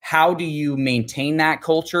how do you maintain that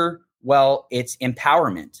culture? Well, it's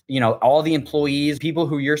empowerment. All the employees, people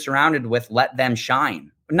who you're surrounded with, let them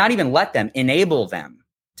shine. Not even let them, enable them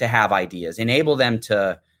to have ideas, enable them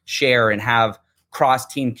to share and have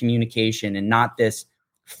cross-team communication, and not this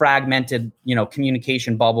fragmented,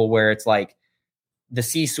 communication bubble where it's like the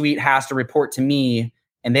C-suite has to report to me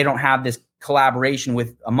and they don't have this collaboration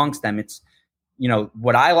with amongst them. It's,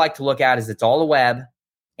 what I like to look at is it's all a web,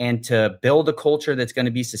 and to build a culture that's going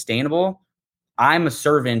to be sustainable, I'm a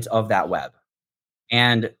servant of that web.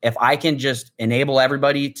 And if I can just enable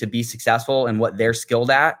everybody to be successful in what they're skilled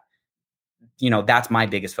at, that's my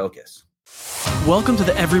biggest focus. Welcome to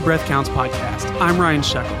the Every Breath Counts podcast. I'm Ryan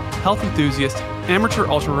Sheckle, health enthusiast, amateur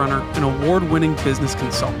ultra runner, and award-winning business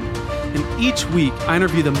consultant. And each week, I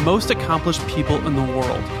interview the most accomplished people in the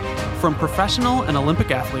world, from professional and Olympic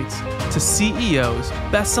athletes to CEOs,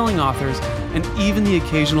 best-selling authors, and even the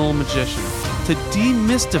occasional magician, to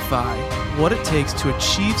demystify what it takes to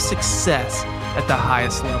achieve success at the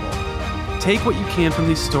highest level. Take what you can from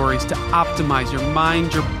these stories to optimize your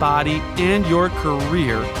mind, your body, and your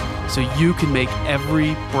career so you can make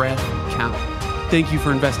every breath count. Thank you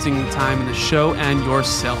for investing the time in the show and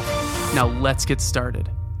yourself. Now let's get started.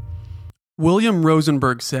 William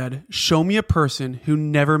Rosenberg said, "Show me a person who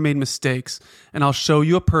never made mistakes, and I'll show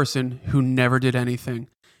you a person who never did anything."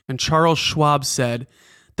 And Charles Schwab said,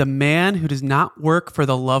 "The man who does not work for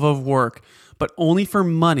the love of work, but only for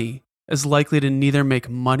money, is likely to neither make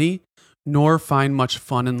money nor find much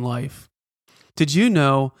fun in life." Did you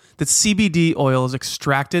know that CBD oil is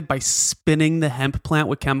extracted by spinning the hemp plant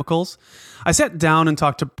with chemicals? I sat down and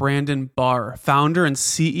talked to Brandon Barr, founder and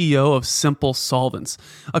CEO of Simple Solvents,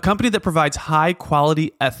 a company that provides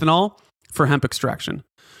high-quality ethanol for hemp extraction.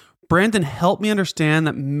 Brandon helped me understand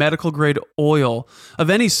that medical-grade oil of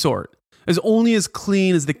any sort is only as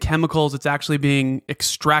clean as the chemicals it's actually being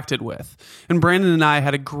extracted with. And Brandon and I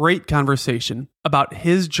had a great conversation about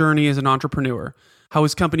his journey as an entrepreneur, how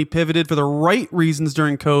his company pivoted for the right reasons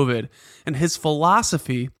during COVID, and his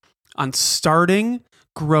philosophy on starting,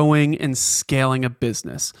 growing, and scaling a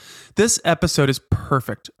business. This episode is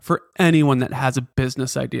perfect for anyone that has a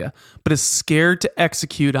business idea, but is scared to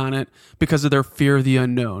execute on it because of their fear of the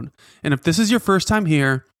unknown. And if this is your first time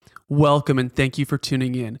here, welcome and thank you for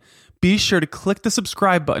tuning in. Be sure to click the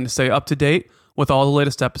subscribe button to stay up to date with all the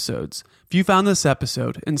latest episodes. If you found this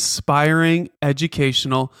episode inspiring,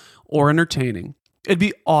 educational, or entertaining, it'd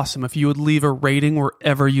be awesome if you would leave a rating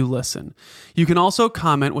wherever you listen. You can also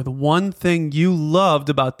comment with one thing you loved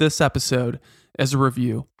about this episode as a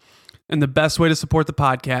review. And the best way to support the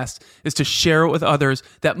podcast is to share it with others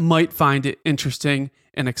that might find it interesting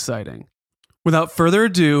and exciting. Without further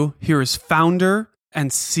ado, here is founder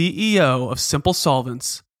and CEO of Simple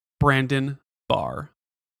Solvents, Brandon Barr.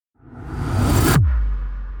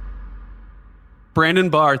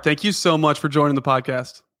 Brandon Barr, thank you so much for joining the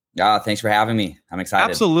podcast. Thanks for having me. I'm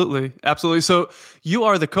excited. Absolutely. So you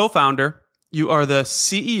are the co-founder, you are the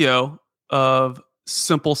CEO of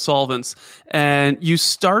Simple Solvents, and you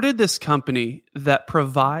started this company that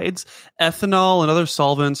provides ethanol and other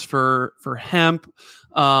solvents for hemp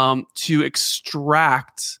to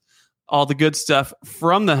extract all the good stuff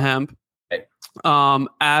from the hemp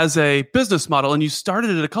as a business model. And you started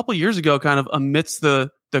it a couple years ago, kind of amidst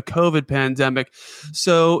the COVID pandemic.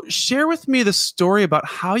 So share with me the story about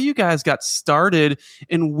how you guys got started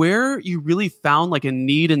and where you really found like a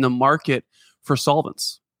need in the market for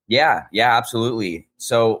solvents. Yeah, absolutely.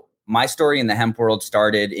 So my story in the hemp world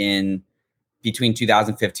started in between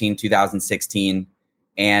 2015, 2016.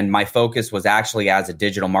 And my focus was actually as a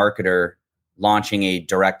digital marketer launching a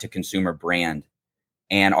direct to consumer brand.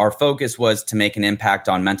 And our focus was to make an impact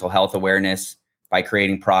on mental health awareness by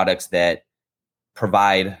creating products that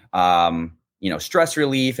provide, stress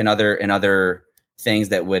relief and other things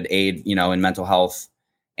that would aid, in mental health,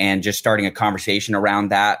 and just starting a conversation around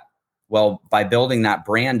that. Well, by building that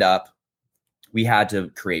brand up, we had to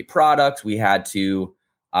create products. We had to,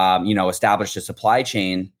 establish a supply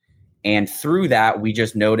chain. And through that, we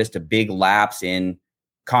just noticed a big lapse in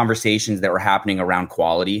conversations that were happening around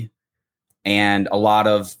quality. And a lot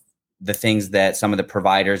of the things that some of the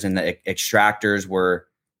providers and the extractors were,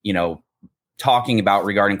 talking about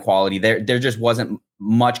regarding quality, there just wasn't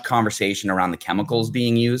much conversation around the chemicals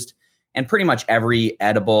being used. And pretty much every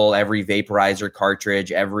edible, every vaporizer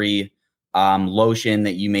cartridge, every lotion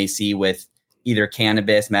that you may see with either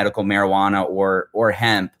cannabis, medical marijuana, or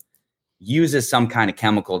hemp uses some kind of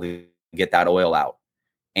chemical to get that oil out.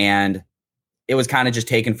 And it was kind of just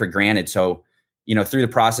taken for granted. So, through the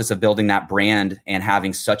process of building that brand and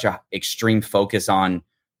having such a extreme focus on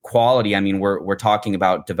quality, I mean, we're talking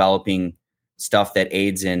about developing stuff that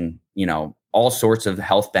aids in, all sorts of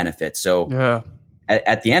health benefits. So Yeah.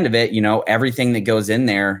 at the end of it, everything that goes in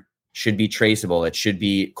there should be traceable. It should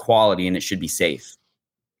be quality and it should be safe.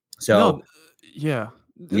 So No, yeah.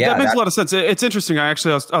 That makes a lot of sense. It's interesting. I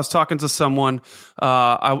was talking to someone,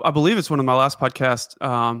 I believe it's one of my last podcasts.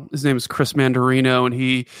 His name is Chris Mandarino, and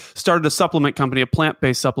he started a supplement company, a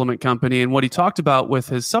plant-based supplement company. And what he talked about with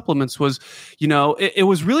his supplements was, it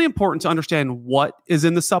was really important to understand what is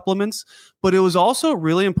in the supplements, but it was also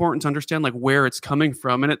really important to understand like where it's coming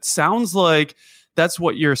from. And it sounds like that's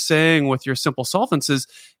what you're saying with your simple solvents is,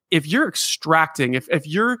 if you're extracting, if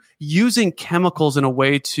you're using chemicals in a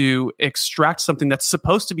way to extract something that's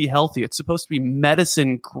supposed to be healthy, it's supposed to be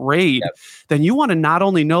medicine grade, Yep. then you want to not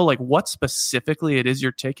only know like what specifically it is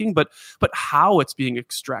you're taking, but how it's being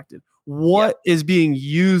extracted, what is being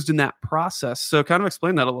used in that process. So kind of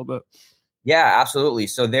explain that a little bit. Yeah, absolutely.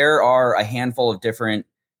 So there are a handful of different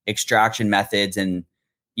extraction methods, and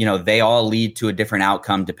they all lead to a different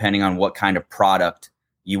outcome depending on what kind of product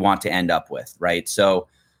you want to end up with, right? So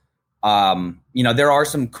there are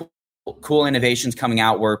some cool innovations coming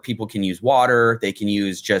out where people can use water, they can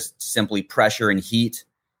use just simply pressure and heat,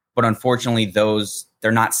 but unfortunately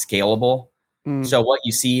they're not scalable. So what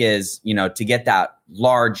you see is, to get that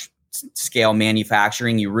large scale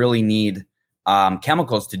manufacturing, you really need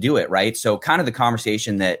chemicals to do it, right? So kind of the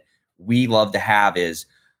conversation that we love to have is,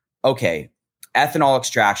 okay, ethanol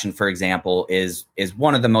extraction, for example, is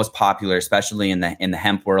one of the most popular, especially in the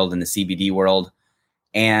hemp world and the CBD world.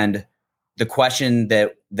 And the question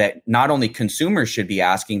that not only consumers should be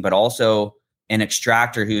asking, but also an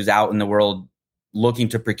extractor who's out in the world looking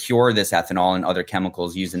to procure this ethanol and other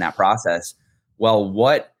chemicals used in that process. Well,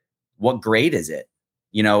 what grade is it?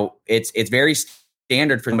 It's very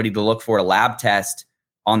standard for somebody to look for a lab test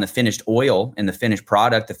on the finished oil and the finished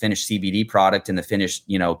product, the finished CBD product and the finished,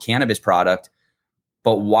 cannabis product.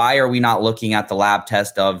 But why are we not looking at the lab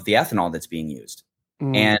test of the ethanol that's being used?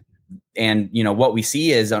 And what we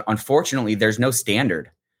see is, unfortunately, there's no standard.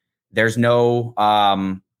 There's no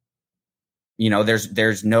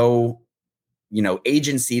there's no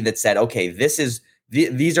agency that said, okay,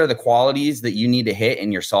 these are the qualities that you need to hit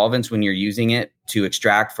in your solvents when you're using it to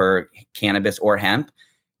extract for cannabis or hemp.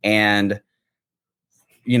 And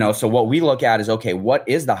so what we look at is, okay, what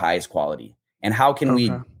is the highest quality, and how can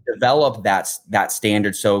we develop that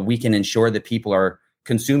standard so we can ensure that people are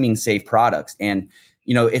consuming safe products? And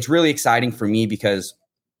it's really exciting for me because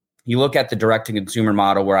you look at the direct-to-consumer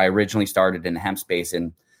model where I originally started in the hemp space,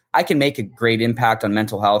 and I can make a great impact on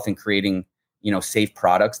mental health and creating, safe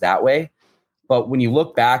products that way. But when you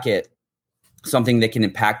look back at something that can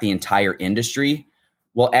impact the entire industry,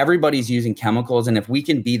 well, everybody's using chemicals. And if we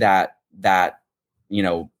can be that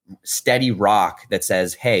steady rock that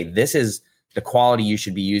says, hey, this is the quality you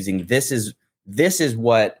should be using. This is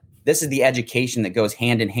the education that goes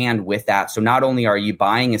hand in hand with that. So not only are you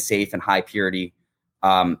buying a safe and high purity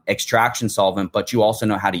extraction solvent, but you also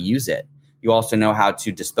know how to use it. You also know how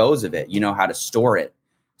to dispose of it. You know how to store it.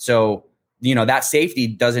 So, that safety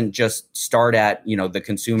doesn't just start at, the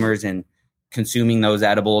consumers and consuming those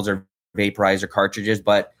edibles or vaporizer cartridges,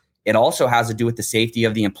 but it also has to do with the safety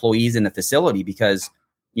of the employees in the facility, because,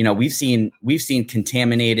 we've seen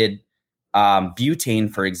contaminated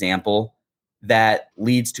butane, for example, that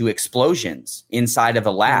leads to explosions inside of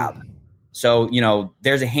a lab. So,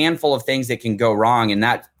 there's a handful of things that can go wrong. And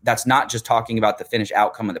that's not just talking about the finished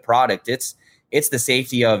outcome of the product. It's the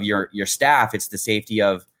safety of your staff. It's the safety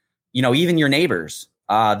of, even your neighbors,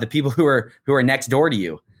 the people who are next door to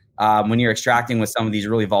you when you're extracting with some of these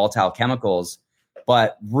really volatile chemicals.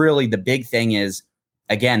 But really the big thing is,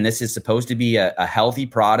 again, this is supposed to be a healthy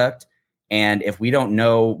product. And if we don't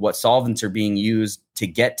know what solvents are being used to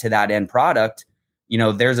get to that end product,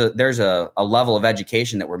 there's a level of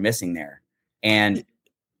education that we're missing there. And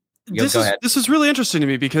go ahead. This is really interesting to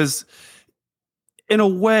me because in a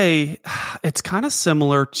way it's kind of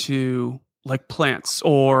similar to like plants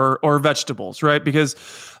or vegetables, right? Because,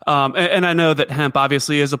 and I know that hemp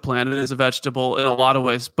obviously is a plant and is a vegetable in a lot of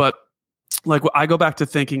ways, but like I go back to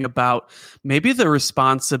thinking about maybe the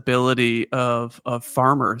responsibility of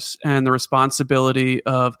farmers and the responsibility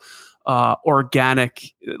of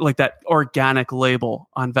organic, like that organic label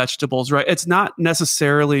on vegetables, right? It's not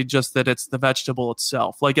necessarily just that it's the vegetable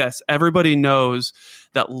itself. Like, yes, everybody knows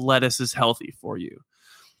that lettuce is healthy for you,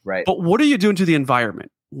 right? But what are you doing to the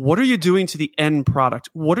environment? What are you doing to the end product?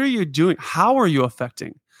 What are you doing? How are you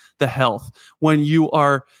affecting the health when you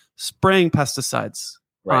are spraying pesticides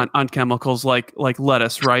on chemicals like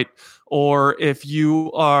lettuce, right? Or if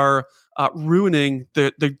you are ruining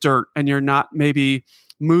the dirt and you're not maybe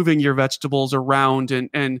moving your vegetables around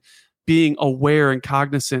and being aware and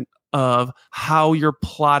cognizant of how you're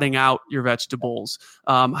plotting out your vegetables,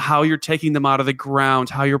 how you're taking them out of the ground,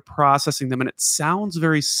 how you're processing them. And it sounds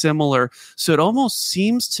very similar. So it almost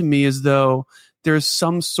seems to me as though there's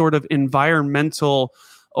some sort of environmental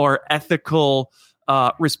or ethical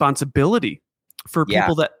responsibility for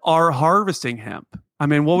people that are harvesting hemp. I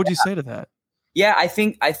mean, what would you say to that? Yeah, I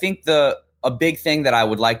think a big thing that I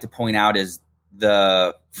would like to point out is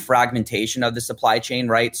the fragmentation of the supply chain,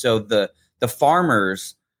 right? So the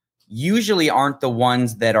farmers usually aren't the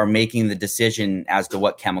ones that are making the decision as to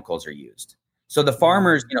what chemicals are used. So the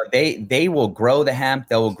farmers, they will grow the hemp,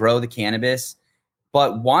 they will grow the cannabis,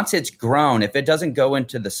 but once it's grown, if it doesn't go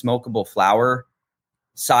into the smokable flower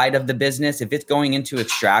side of the business, if it's going into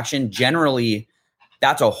extraction, generally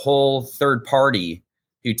that's a whole third party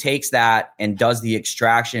who takes that and does the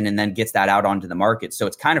extraction and then gets that out onto the market. So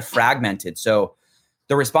it's kind of fragmented. So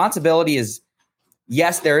the responsibility is,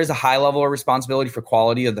 yes, there is a high level of responsibility for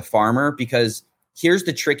quality of the farmer, because here's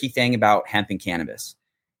the tricky thing about hemp and cannabis.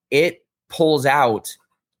 It pulls out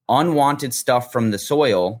unwanted stuff from the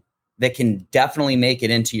soil that can definitely make it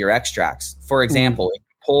into your extracts. For example, it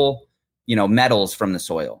can pull, metals from the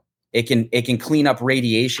soil. It can clean up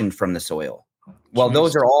radiation from the soil. Well,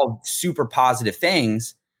 those are all super positive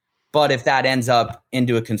things, but if that ends up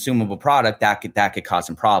into a consumable product, that could cause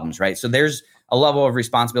some problems, right? So there's a level of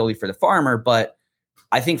responsibility for the farmer, but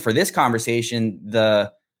I think for this conversation,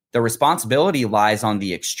 the responsibility lies on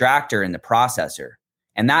the extractor and the processor.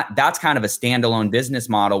 And that's kind of a standalone business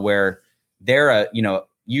model where they're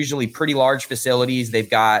usually pretty large facilities. They've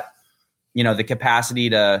got, the capacity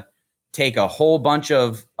to take a whole bunch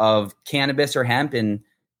of cannabis or hemp and,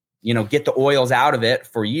 get the oils out of it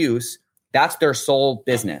for use. That's their sole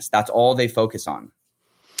business. That's all they focus on.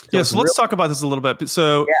 So let's talk about this a little bit.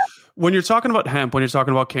 So when you're talking about hemp, when you're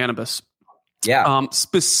talking about cannabis,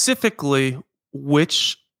 specifically,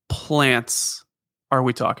 which plants are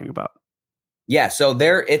we talking about? Yeah, so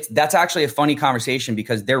that's actually a funny conversation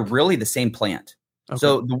because they're really the same plant. Okay.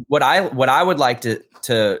 So what I would like to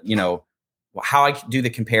how I do the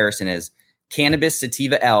comparison is cannabis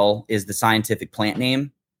sativa L is the scientific plant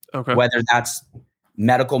name. Okay. Whether that's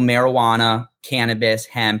medical marijuana, cannabis,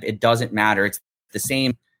 hemp, it doesn't matter. It's the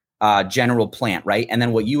same general plant, right? And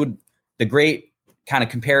then the great kind of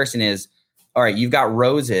comparison is, all right, you've got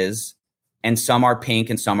roses and some are pink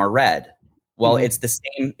and some are red. Well, it's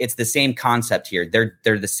the same concept here.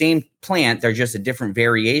 They're the same plant, they're just a different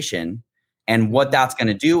variation. And what that's going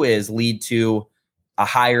to do is lead to a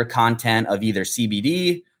higher content of either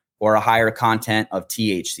CBD or a higher content of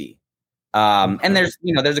THC. And there's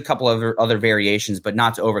a couple of other variations, but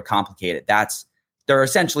not to overcomplicate it. They're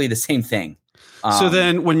essentially the same thing. So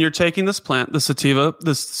then when you're taking this plant, this sativa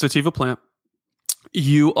plant,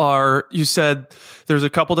 you said there's a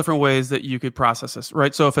couple different ways that you could process this,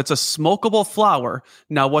 right? So if it's a smokable flower,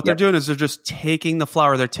 now what they're doing is they're just taking the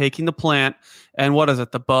flower, they're taking the plant, and what is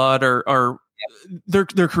it, the bud, or they're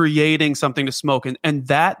creating something to smoke, and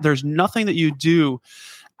that there's nothing that you do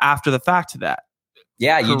after the fact to that.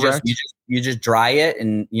 Yeah, you just dry it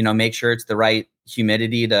and make sure it's the right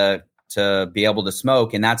humidity to be able to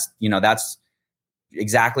smoke, and that's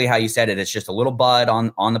exactly how you said it. It's just a little bud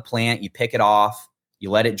on the plant. You pick it off, you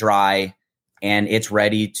let it dry, and it's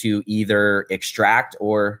ready to either extract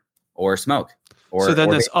or smoke. So then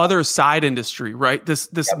this other side industry, right? This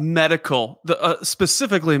medical,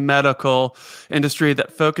 specifically medical industry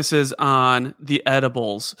that focuses on the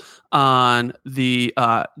edibles, on the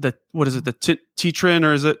what is it, the Tetrin,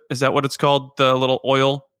 or is that what it's called? The little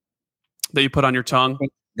oil that you put on your tongue?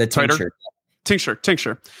 The tincture.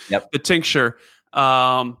 Tincture. Yep. The tincture.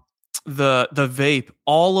 The vape,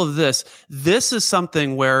 all of this is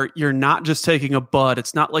something where you're not just taking a bud.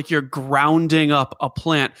 It's not like you're grounding up a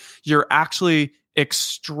plant. You're actually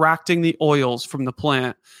extracting the oils from the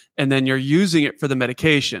plant, and then you're using it for the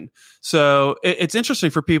medication. So it's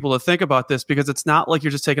interesting for people to think about this, because it's not like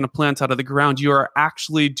you're just taking a plant out of the ground. You are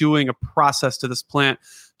actually doing a process to this plant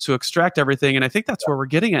to extract everything. And I think that's where we're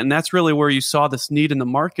getting at. And that's really where you saw this need in the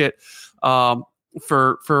market,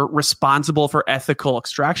 for responsible, for ethical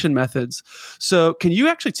extraction methods. So can you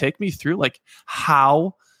actually take me through like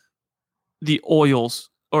how the oils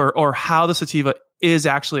or how the sativa is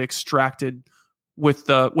actually extracted with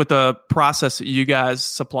the process that you guys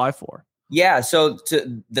supply for? Yeah. So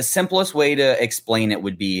the simplest way to explain it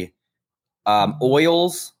would be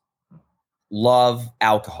oils love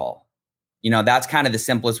alcohol. That's kind of the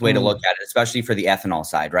simplest way to look at it, especially for the ethanol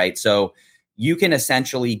side, right? So you can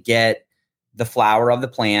essentially get the flower of the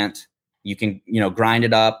plant, you can, grind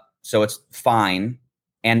it up so it's fine.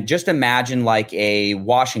 And just imagine like a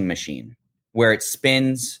washing machine where it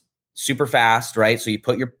spins super fast, right? So you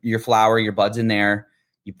put your flour, your buds in there,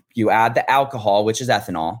 you add the alcohol, which is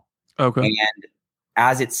ethanol. Okay. And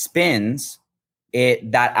as it spins,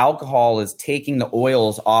 that alcohol is taking the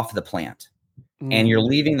oils off the plant. And you're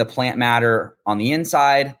leaving the plant matter on the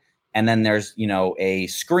inside. And then there's, a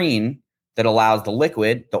screen that allows the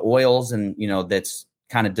liquid, the oils, and, that's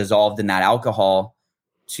kind of dissolved in that alcohol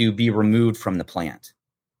to be removed from the plant.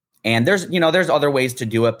 And there's other ways to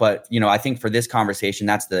do it. But, I think for this conversation,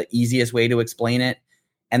 that's the easiest way to explain it.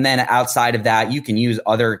 And then outside of that, you can use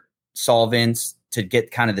other solvents to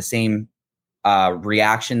get kind of the same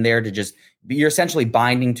reaction there, you're essentially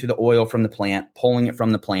binding to the oil from the plant, pulling it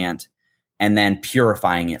from the plant, and then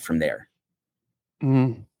purifying it from there.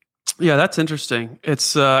 Yeah, that's interesting.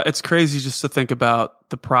 It's crazy just to think about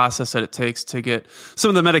the process that it takes to get some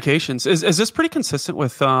of the medications. Is this pretty consistent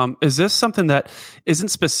with? Is this something that isn't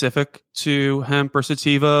specific to hemp or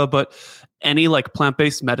sativa, but any like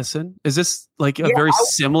plant-based medicine? Is this like a very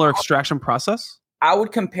similar extraction process? I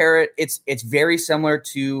would compare it. It's very similar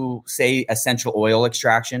to, say, essential oil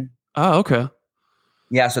extraction. Oh, okay.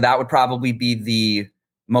 Yeah, so that would probably be the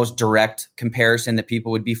most direct comparison that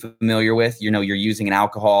people would be familiar with. You're using an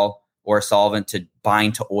alcohol or a solvent to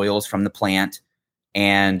bind to oils from the plant.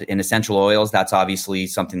 And in essential oils, that's obviously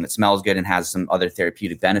something that smells good and has some other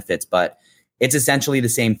therapeutic benefits, but it's essentially the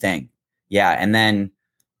same thing. Yeah. And then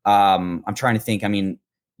I'm trying to think,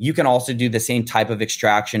 you can also do the same type of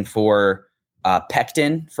extraction for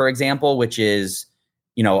pectin, for example, which is,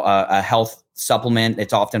 a health supplement.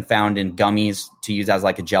 It's often found in gummies to use as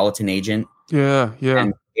like a gelatin agent. Yeah.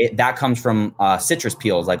 And that comes from citrus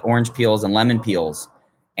peels, like orange peels and lemon peels.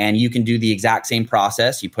 And you can do the exact same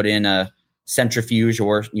process. You put in a centrifuge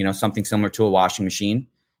or, something similar to a washing machine,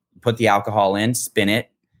 put the alcohol in, spin it.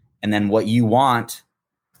 And then what you want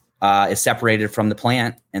is separated from the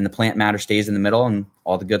plant, and the plant matter stays in the middle, and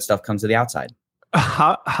all the good stuff comes to the outside.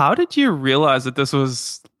 How did you realize that this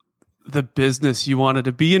was the business you wanted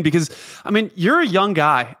to be in? Because you're a young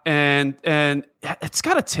guy, and it's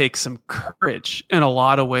got to take some courage in a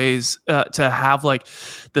lot of ways to have like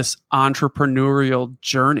this entrepreneurial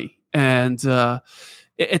journey, and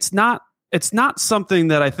it's not something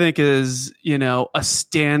that I think is a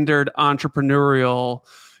standard entrepreneurial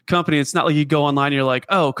company. It's not like you go online and you're like,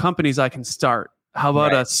 oh, companies I can start. How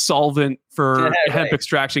about a solvent for hemp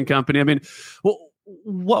extraction company?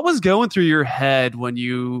 What was going through your head when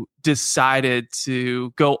you decided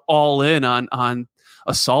to go all in on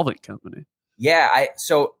a solvent company? Yeah.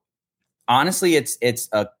 So honestly, it's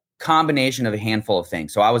a combination of a handful of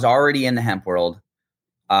things. So I was already in the hemp world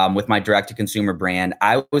with my direct to consumer brand.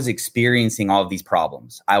 I was experiencing all of these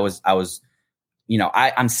problems.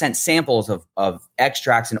 I'm sent samples of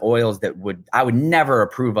extracts and oils that I would never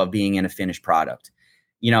approve of being in a finished product.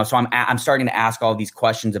 So I'm starting to ask all these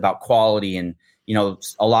questions about quality, and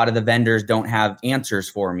a lot of the vendors don't have answers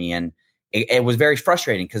for me, and it was very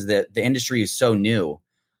frustrating because the industry is so new.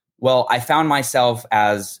 Well, I found myself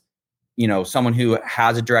as someone who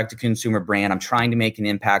has a direct to consumer brand. I'm trying to make an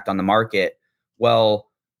impact on the market. Well,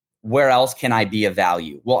 where else can I be of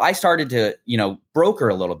value? Well, I started to, broker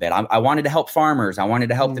a little bit. I wanted to help farmers. I wanted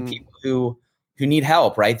to help the people who need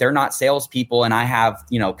help, right? They're not salespeople. And I have,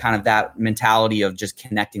 kind of that mentality of just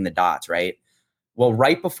connecting the dots, right? Well,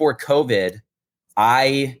 right before COVID,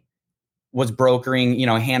 I was brokering,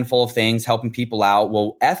 a handful of things, helping people out.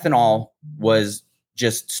 Well, ethanol was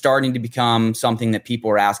just starting to become something that people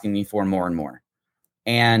were asking me for more and more.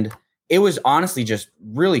 And it was honestly just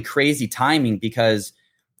really crazy timing, because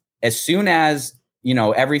as soon as,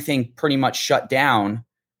 everything pretty much shut down,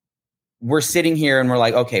 we're sitting here and we're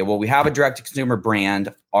like, okay, well, we have a direct to consumer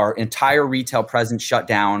brand. Our entire retail presence shut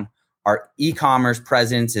down. Our e-commerce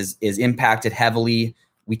presence is impacted heavily.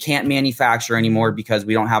 We can't manufacture anymore because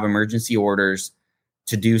we don't have emergency orders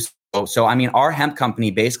to do so. So, our hemp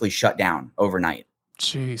company basically shut down overnight.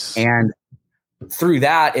 Jeez. And through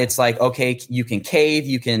that, it's like, okay, you can cave,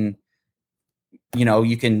 you can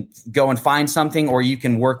go and find something, or you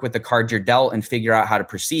can work with the cards you're dealt and figure out how to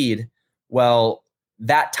proceed. Well,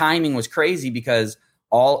 that timing was crazy, because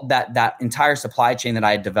all that entire supply chain that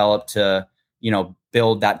I had developed to,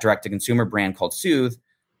 build that direct to consumer brand called Soothe,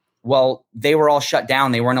 well, they were all shut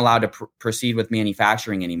down. They weren't allowed to proceed with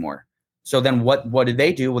manufacturing anymore. So then what did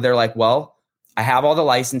they do? Well, they're like, well, I have all the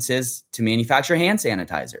licenses to manufacture hand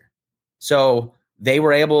sanitizer. So they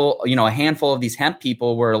were able, a handful of these hemp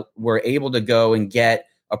people were able to go and get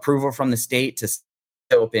approval from the state to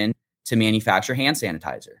open to manufacture hand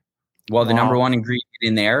sanitizer. Well, the number one ingredient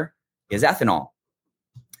in there is ethanol.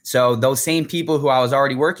 So those same people who I was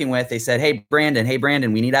already working with, they said, hey, Brandon,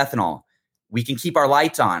 we need ethanol. We can keep our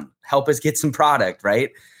lights on. Help us get some product,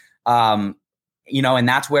 right? And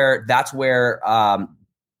that's where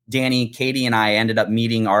Danny, Katie, and I ended up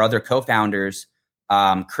meeting our other co-founders,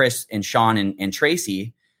 Chris and Sean and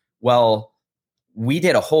Tracy. Well, we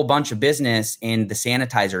did a whole bunch of business in the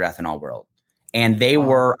sanitizer ethanol world, and they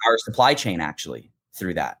were our supply chain actually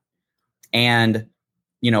through that. And,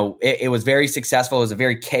 it was very successful. It was a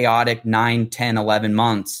very chaotic 9, 10, 11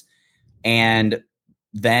 months. And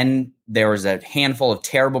then there was a handful of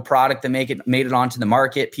terrible product that made it onto the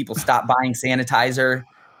market. People stopped buying sanitizer.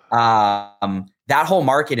 That whole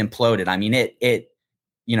market imploded. I mean, it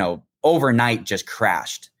overnight just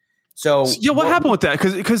crashed. So yeah, what happened with that?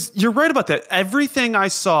 Because you're right about that. Everything I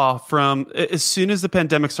saw from as soon as the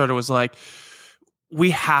pandemic started was like,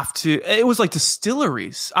 it was like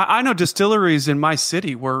distilleries. I know distilleries in my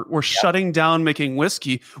city were shutting down making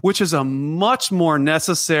whiskey, which is a much more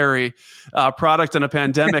necessary product in a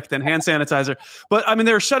pandemic than hand sanitizer. But I mean,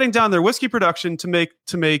 they were shutting down their whiskey production to make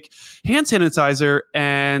hand sanitizer,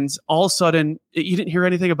 and all of a sudden you didn't hear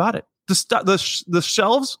anything about it. The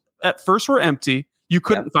shelves at first were empty. You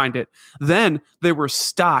couldn't find it. Then they were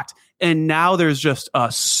stocked, and now there's just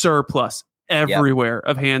a surplus everywhere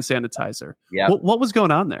of hand sanitizer. What was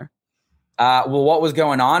going on there? Well, what was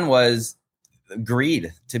going on was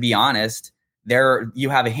greed, to be honest. You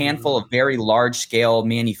have a handful of very large scale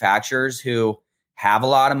manufacturers who have a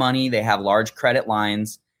lot of money. They have large credit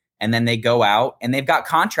lines, and then they go out and they've got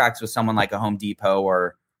contracts with someone like a Home Depot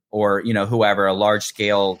or whoever, a large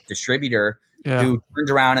scale distributor who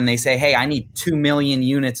turns around and they say, hey, I need 2 million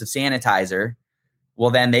units of sanitizer. Well,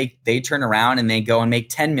 then they turn around and they go and make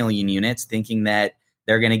 10 million units thinking that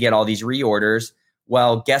they're going to get all these reorders.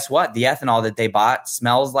 Well, guess what? The ethanol that they bought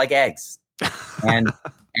smells like eggs. And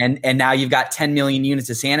now you've got 10 million units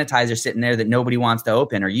of sanitizer sitting there that nobody wants to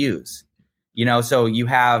open or use. So you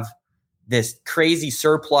have this crazy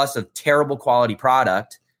surplus of terrible quality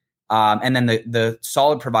product. And then the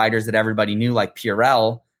solid providers that everybody knew, like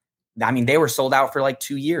Purell, I mean, they were sold out for like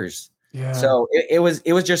 2 years. Yeah. So it was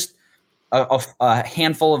just a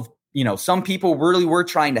handful of, some people really were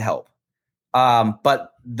trying to help.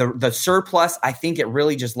 But the surplus, I think it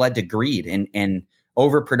really just led to greed and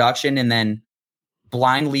overproduction, and then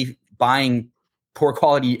blindly buying poor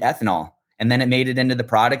quality ethanol. And then it made it into the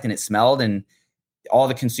product and it smelled, and all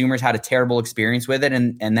the consumers had a terrible experience with it.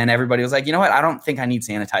 And then everybody was like, you know what? I don't think I need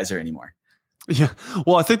sanitizer anymore. Yeah.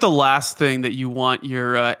 Well, I think the last thing that you want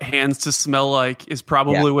your hands to smell like is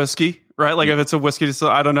probably whiskey, right? Like if it's a whiskey,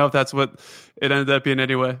 I don't know if that's what it ended up being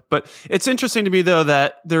anyway. But it's interesting to me, though,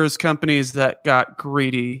 that there's companies that got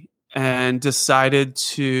greedy and decided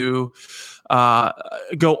to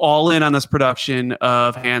go all in on this production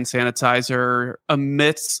of hand sanitizer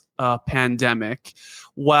amidst a pandemic,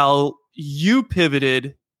 while you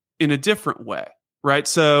pivoted in a different way, right?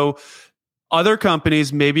 So other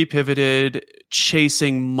companies maybe pivoted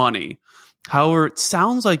chasing money. However, it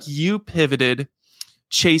sounds like you pivoted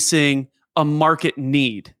chasing a market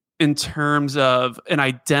need in terms of an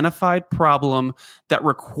identified problem that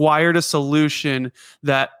required a solution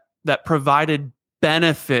that provided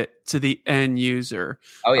benefit to the end user.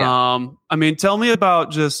 Oh yeah. I mean, tell me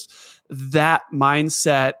about just that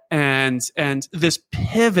mindset and this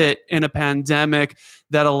pivot in a pandemic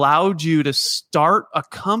that allowed you to start a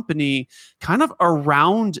company kind of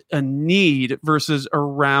around a need versus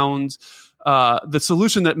around the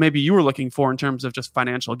solution that maybe you were looking for in terms of just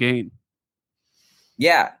financial gain.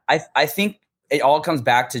 Yeah, I think it all comes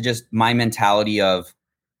back to just my mentality of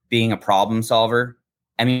being a problem solver.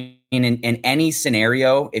 I mean, in any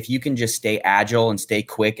scenario, if you can just stay agile and stay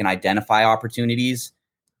quick and identify opportunities,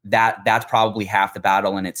 that's probably half the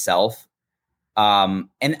battle in itself. And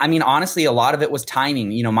I mean, honestly, a lot of it was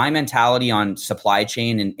timing. My mentality on supply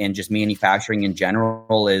chain and just manufacturing in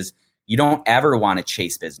general is you don't ever want to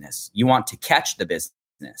chase business. You want to catch the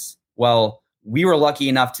business. Well, we were lucky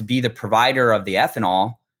enough to be the provider of the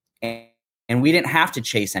ethanol, and we didn't have to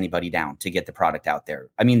chase anybody down to get the product out there.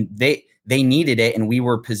 I mean, they needed it, and we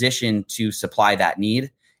were positioned to supply that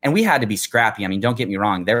need. And we had to be scrappy. I mean, don't get me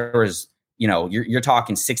wrong. There was, you're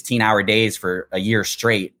talking 16-hour days for a year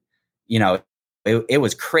straight. It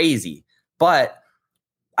was crazy. But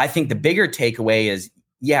I think the bigger takeaway is,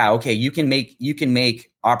 okay, you can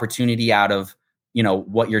make opportunity out of,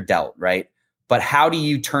 what you're dealt, right? But how do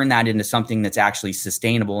you turn that into something that's actually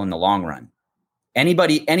sustainable in the long run?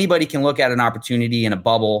 Anybody can look at an opportunity in a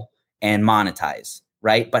bubble and monetize,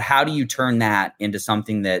 right? But how do you turn that into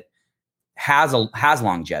something that has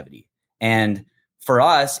longevity? And for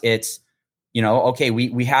us, it's, okay,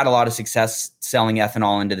 we had a lot of success selling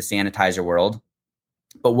ethanol into the sanitizer world,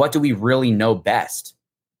 but what do we really know best?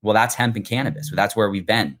 Well, that's hemp and cannabis. That's where we've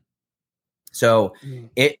been. So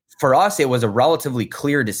for us, it was a relatively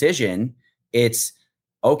clear decision. It's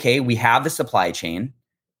okay. We have the supply chain.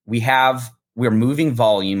 We're moving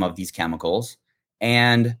volume of these chemicals,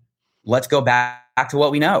 and let's go back to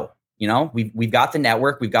what we know. We've got the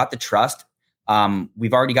network, we've got the trust.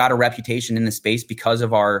 We've already got a reputation in the space because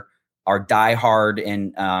of our diehard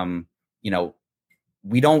and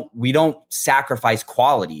we don't sacrifice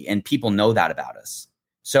quality, and people know that about us.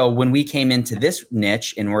 So when we came into this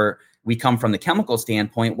niche and we come from the chemical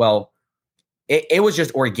standpoint, well, it was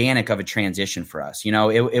just organic of a transition for us.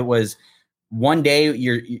 It was one day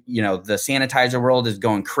the sanitizer world is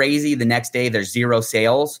going crazy. The next day there's zero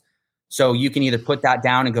sales. So you can either put that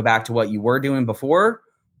down and go back to what you were doing before,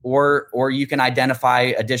 or you can identify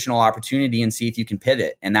additional opportunity and see if you can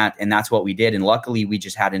pivot. And that's what we did. And luckily we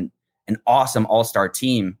just had an awesome all-star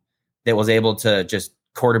team that was able to just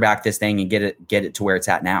quarterback this thing and get it to where it's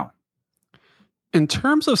at now. In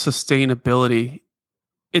terms of sustainability,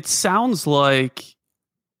 it sounds like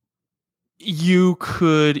you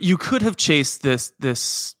could have chased this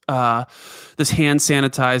hand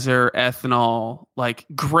sanitizer ethanol like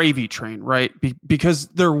gravy train, right? Because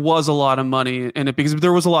there was a lot of money in it, because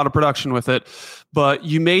there was a lot of production with it, but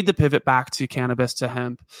you made the pivot back to cannabis, to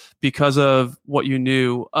hemp, because of what you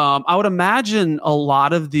knew. I would imagine a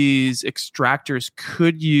lot of these extractors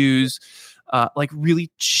could use like really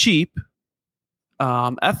cheap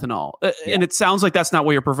ethanol, and it sounds like that's not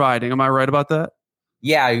what you're providing. Am I right about that?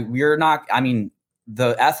 Yeah, we're not. I mean,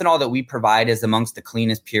 the ethanol that we provide is amongst the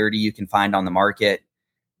cleanest purity you can find on the market.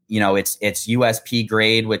 It's USP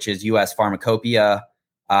grade, which is US Pharmacopoeia.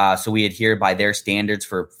 So we adhere by their standards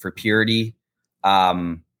for purity.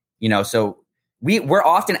 So we're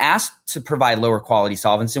often asked to provide lower quality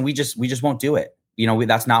solvents, and we just won't do it.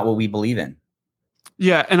 That's not what we believe in.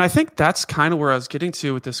 Yeah, and I think that's kind of where I was getting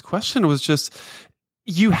to with this question, was just,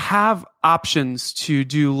 you have options to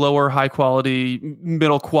do lower high quality,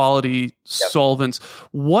 middle quality solvents.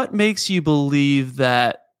 What makes you believe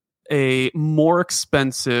that a more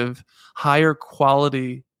expensive, higher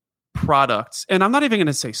quality products, and I'm not even going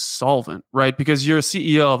to say solvent, right? Because you're a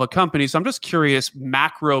CEO of a company. So I'm just curious,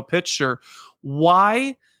 macro picture,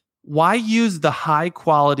 why use the high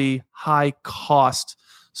quality, high cost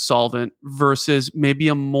solvent versus maybe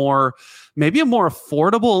a more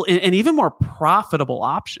affordable and even more profitable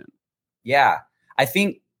option? Yeah. I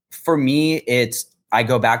think for me, I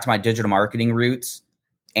go back to my digital marketing roots,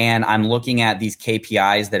 and I'm looking at these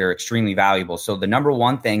KPIs that are extremely valuable. So the number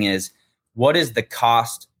one thing is, what is the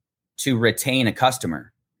cost to retain a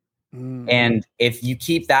customer? And if you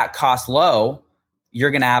keep that cost low,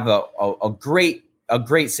 you're going to have a great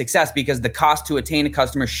success, because the cost to attain a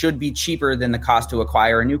customer should be cheaper than the cost to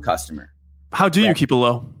acquire a new customer. How do you keep it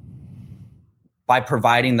low? By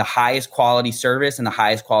providing the highest quality service and the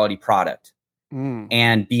highest quality product,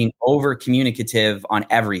 and being over communicative on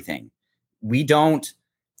everything. We don't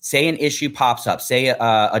say an issue pops up, say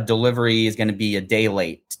a delivery is going to be a day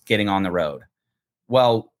late getting on the road.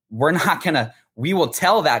 Well, we will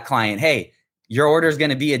tell that client, hey, your order is going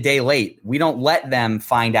to be a day late. We don't let them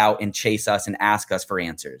find out and chase us and ask us for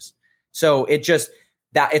answers. So it's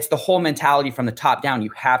the whole mentality from the top down.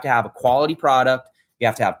 You have to have a quality product, you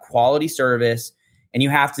have to have quality service, and you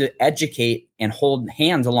have to educate and hold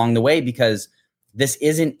hands along the way, because this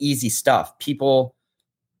isn't easy stuff. People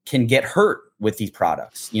can get hurt with these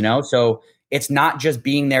products, So it's not just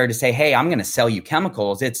being there to say, hey, I'm going to sell you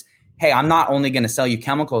chemicals. It's, hey, I'm not only going to sell you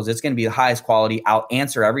chemicals, it's going to be the highest quality. I'll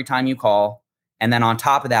answer every time you call. And then on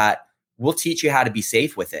top of that, we'll teach you how to be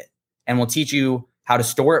safe with it. And we'll teach you how to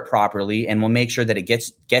store it properly. And we'll make sure that it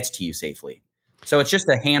gets to you safely. So it's just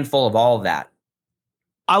a handful of all of that.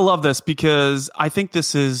 I love this, because I think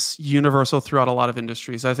this is universal throughout a lot of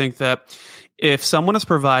industries. I think that if someone is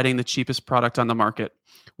providing the cheapest product on the market,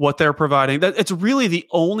 what they're providing, that it's really the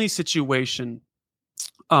only situation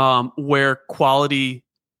where quality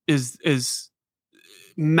is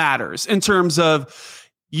matters, in terms of,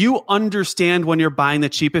 you understand when you're buying the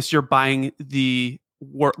cheapest, you're buying the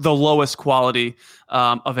lowest quality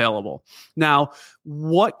available. Now,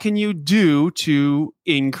 what can you do to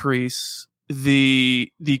increase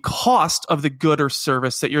the cost of the good or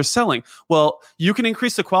service that you're selling? Well, you can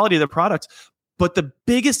increase the quality of the product, but the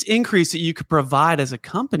biggest increase that you could provide as a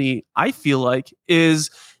company, I feel like, is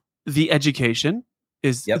the education,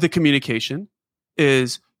 is the communication,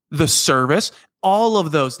 is the service, all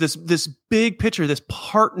of those, this big picture, this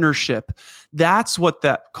partnership. That's what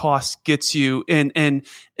that cost gets you. And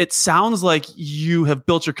it sounds like you have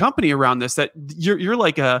built your company around this, that you're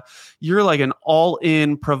like an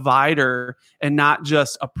all-in provider and not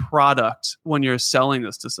just a product when you're selling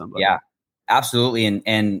this to somebody. Yeah, absolutely.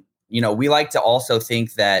 And We like to also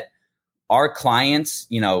think that our clients,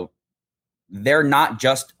 they're not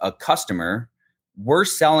just a customer. We're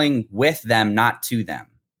selling with them, not to them.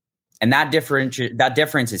 And that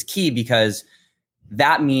difference is key, because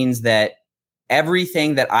that means that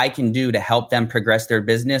everything that I can do to help them progress their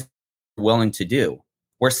business, we're willing to do.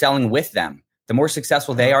 We're selling with them. The more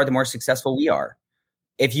successful they are, the more successful we are.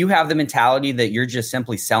 If you have the mentality that you're just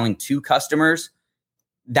simply selling to customers,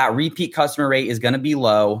 that repeat customer rate is going to be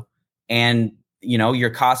low, and your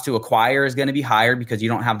cost to acquire is going to be higher because you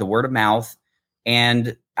don't have the word of mouth.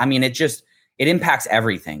 And I mean, it impacts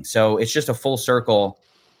everything. So it's just a full circle,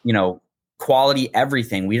 quality,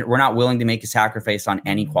 everything. We're not willing to make a sacrifice on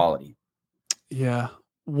any quality. Yeah.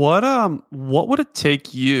 What would it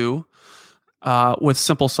take you with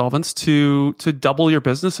Simple Solvents to double your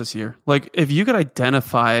business this year? Like, if you could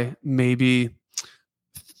identify maybe,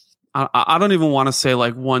 I don't even want to say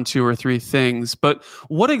like 1, 2, or 3 things, but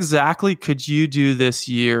what exactly could you do this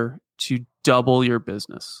year to double your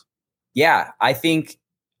business? Yeah, I think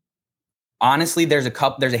honestly, there's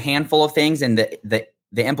a handful of things, and the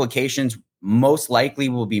implications most likely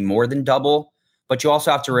will be more than double. But you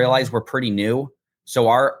also have to realize we're pretty new. So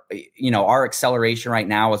our acceleration right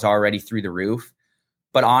now is already through the roof.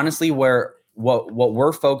 But honestly, what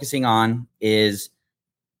we're focusing on is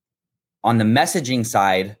on the messaging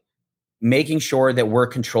side, making sure that we're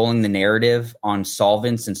controlling the narrative on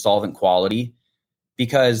solvents and solvent quality,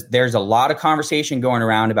 because there's a lot of conversation going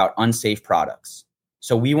around about unsafe products.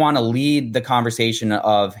 So we want to lead the conversation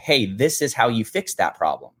of, hey, this is how you fix that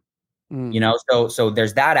problem. So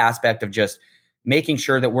there's that aspect of just making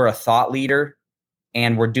sure that we're a thought leader.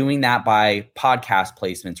 And we're doing that by podcast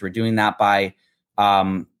placements. We're doing that by,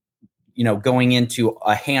 going into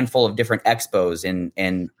a handful of different expos.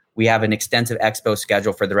 And we have an extensive expo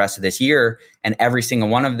schedule for the rest of this year. And every single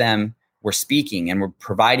one of them, we're speaking and we're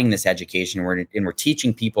providing this education. We're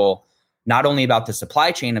teaching people not only about the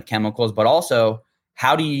supply chain of chemicals, but also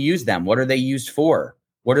how do you use them? What are they used for?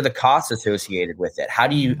 What are the costs associated with it? How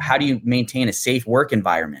do you maintain a safe work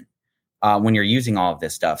environment when you're using all of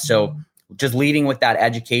this stuff? So just leading with that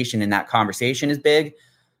education and that conversation is big.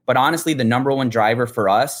 But honestly, the number one driver for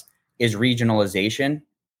us is regionalization.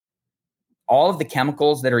 All of the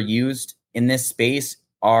chemicals that are used in this space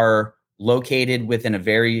are located within a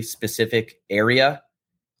very specific area.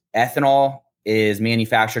 Ethanol is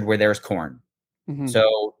manufactured where there's corn. Mm-hmm.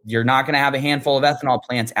 So you're not going to have a handful of ethanol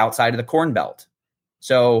plants outside of the corn belt.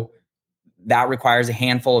 So that requires a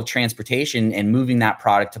handful of transportation and moving that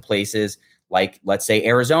product to places like, let's say,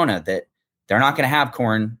 Arizona, that they're not going to have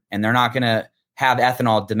corn and they're not going to have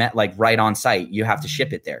ethanol like right on site. You have to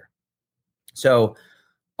ship it there. So,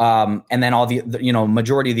 and then all the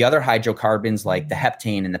majority of the other hydrocarbons like the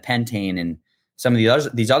heptane and the pentane and some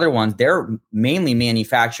of these other ones, they're mainly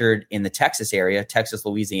manufactured in the Texas area, Texas,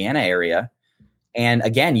 Louisiana area. And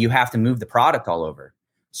again, you have to move the product all over.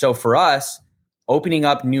 So for us, opening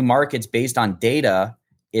up new markets based on data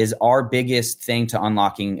is our biggest thing to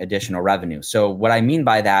unlocking additional revenue. So what I mean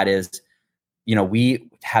by that is, we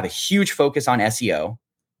have a huge focus on SEO,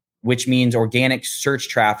 which means organic search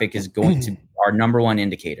traffic is going to be our number one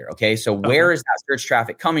indicator. Okay. So where is that search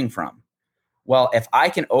traffic coming from? Well, if I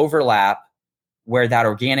can overlap where that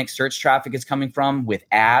organic search traffic is coming from with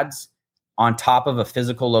ads on top of a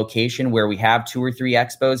physical location where we have 2 or 3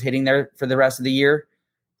 expos hitting there for the rest of the year,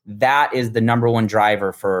 that is the number one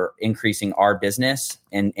driver for increasing our business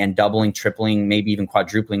and doubling, tripling, maybe even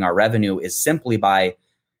quadrupling our revenue, is simply by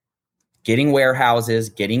getting warehouses,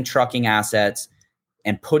 getting trucking assets,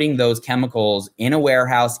 and putting those chemicals in a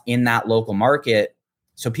warehouse in that local market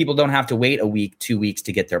so people don't have to wait a week, 2 weeks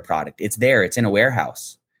to get their product. It's there. It's in a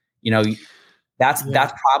warehouse. That's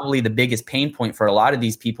probably the biggest pain point for a lot of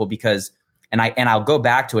these people, because, and I'll go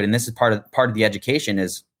back to it, and this is part of the education,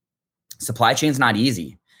 is supply chain's not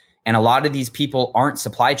easy. And a lot of these people aren't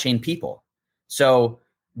supply chain people. So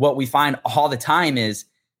what we find all the time is,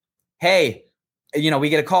 hey, we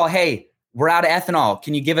get a call, hey, we're out of ethanol.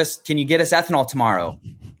 Can you get us ethanol tomorrow?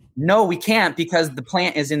 No, we can't, because the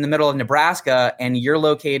plant is in the middle of Nebraska and you're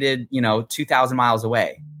located, 2,000 miles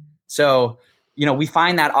away. So, we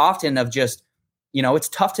find that often of just, it's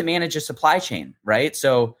tough to manage a supply chain, right?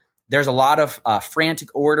 So there's a lot of frantic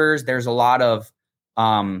orders. There's a lot of,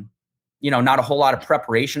 not a whole lot of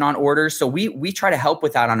preparation on orders. So we try to help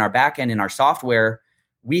with that on our back end in our software.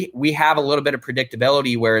 We have a little bit of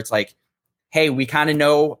predictability where it's like, hey, we kind of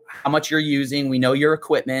know how much you're using. We know your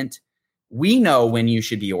equipment. We know when you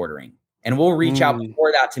should be ordering. And we'll reach out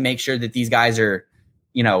before that to make sure that these guys are,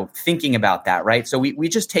 thinking about that, right? So we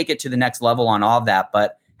just take it to the next level on all of that.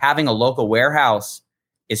 But having a local warehouse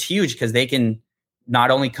is huge, because they can not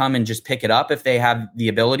only come and just pick it up if they have the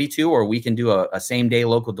ability to, or we can do a same day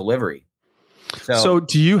local delivery. So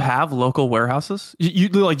do you have local warehouses? You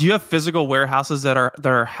like, do you have physical warehouses that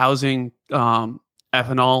are housing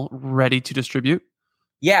ethanol ready to distribute?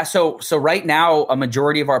 Yeah. So right now, a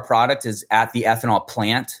majority of our product is at the ethanol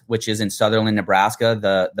plant, which is in Sutherland, Nebraska.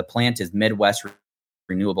 The plant is Midwest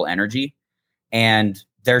Renewable Energy, and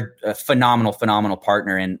they're a phenomenal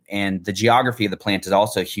partner. And the geography of the plant is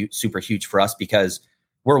also super huge for us because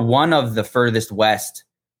we're one of the furthest west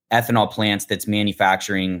ethanol plants that's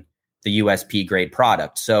manufacturing the USP grade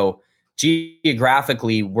product. So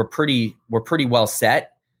geographically, we're pretty well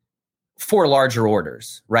set for larger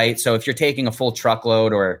orders, right? So if you're taking a full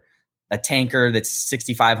truckload or a tanker that's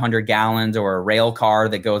 6,500 gallons or a rail car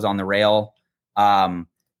that goes on the rail,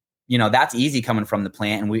 that's easy coming from the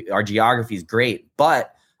plant, and our geography is great.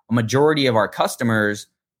 But a majority of our customers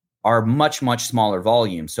are much, much smaller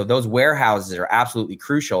volume. So those warehouses are absolutely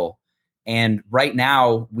crucial. And right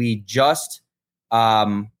now, we just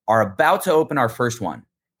are about to open our first one,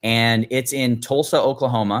 and it's in Tulsa,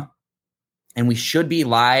 Oklahoma, and we should be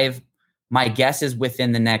live. My guess is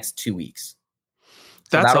within the next 2 weeks.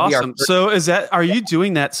 That's awesome. So are you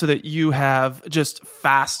doing that so that you have just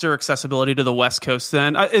faster accessibility to the West Coast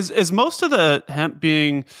then? Is most of the hemp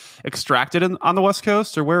being extracted on the West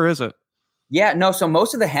Coast, or where is it? Yeah, no. So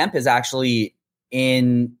most of the hemp is actually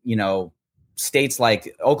in, states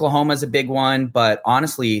like Oklahoma is a big one, but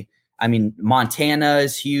honestly, I mean, Montana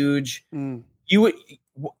is huge.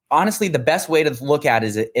 Honestly, the best way to look at it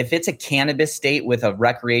is if it's a cannabis state with a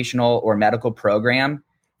recreational or medical program,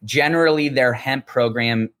 generally their hemp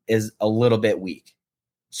program is a little bit weak.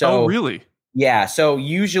 So, oh, really? Yeah. So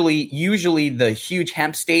usually the huge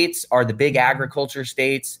hemp states are the big agriculture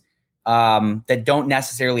states that don't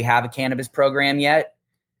necessarily have a cannabis program yet,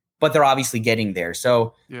 but they're obviously getting there.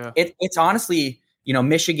 So yeah. It's honestly,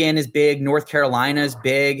 Michigan is big, North Carolina is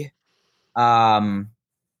big.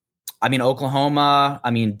 Oklahoma,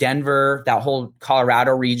 Denver, that whole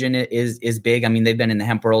Colorado region is big. They've been in the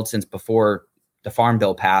hemp world since before the Farm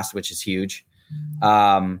Bill passed, which is huge.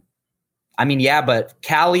 But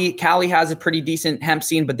Cali has a pretty decent hemp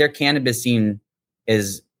scene, but their cannabis scene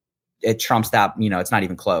it trumps that, it's not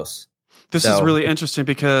even close. This is really interesting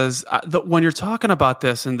because when you're talking about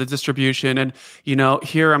this and the distribution and,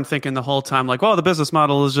 here I'm thinking the whole time like, well, the business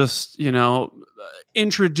model is just,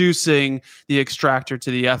 introducing the extractor to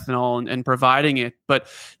the ethanol and providing it. But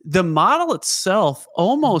the model itself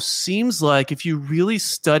almost seems like if you really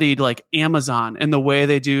studied like Amazon and the way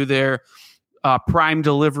they do their prime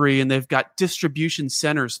delivery and they've got distribution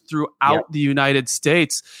centers throughout the United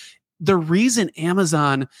States, the reason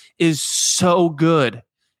Amazon is so good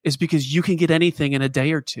is because you can get anything in a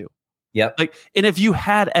day or two. Yep. And if you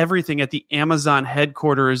had everything at the Amazon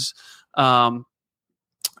headquarters,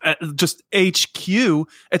 just HQ,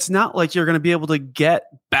 it's not like you're going to be able to get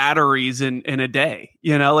batteries in a day,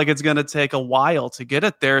 it's going to take a while to get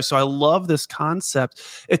it there. So I love this concept.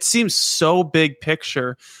 It seems so big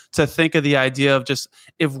picture to think of the idea of just,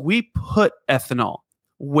 if we put ethanol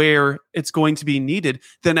where it's going to be needed,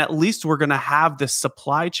 then at least we're going to have this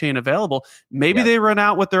supply chain available. Maybe they run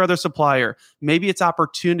out with their other supplier. Maybe it's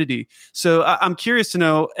opportunity. So I'm curious to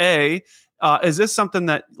know, is this something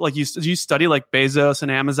that like you study like Bezos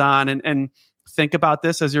and Amazon and think about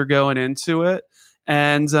this as you're going into it?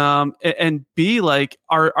 And B, like,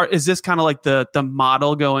 is this kind of like the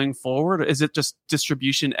model going forward? Is it just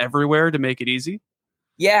distribution everywhere to make it easy?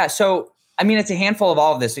 Yeah. So, it's a handful of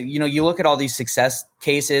all of this. You look at all these success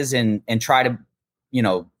cases and try to,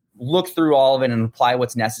 look through all of it and apply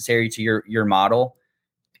what's necessary to your model.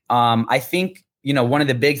 I think, one of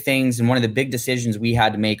the big things and one of the big decisions we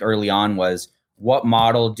had to make early on was, what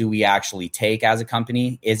model do we actually take as a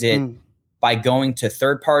company? Is it by going to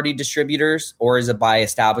third-party distributors, or is it by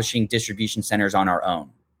establishing distribution centers on our own?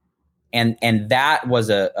 And that was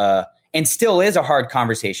and still is a hard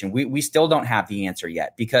conversation. We still don't have the answer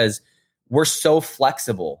yet because we're so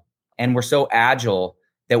flexible and we're so agile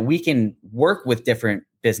that we can work with different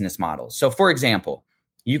business models. So, for example,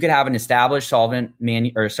 you could have an established solvent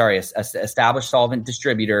established solvent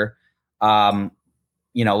distributor.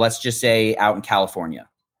 Let's just say out in California.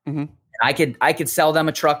 Mm-hmm. I could sell them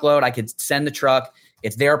a truckload. I could send the truck.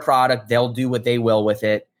 It's their product. They'll do what they will with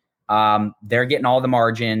it. They're getting all the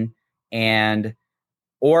margin,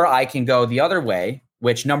 or I can go the other way.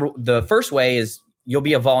 The first way is you'll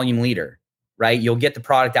be a volume leader, right? You'll get the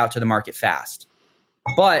product out to the market fast,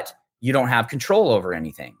 but you don't have control over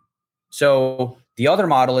anything. So the other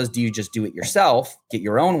model is, do you just do it yourself, get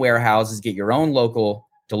your own warehouses, get your own local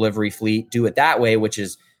delivery fleet, do it that way, which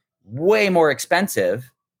is way more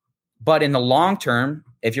expensive, But in the long term,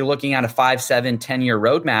 if you're looking at a 5, 7, 10-year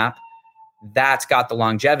roadmap, that's got the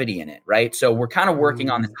longevity in it, right? So we're kind of working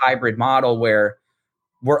on this hybrid model where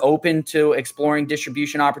we're open to exploring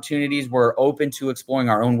distribution opportunities. We're open to exploring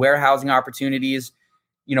our own warehousing opportunities.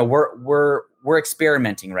 You know, we're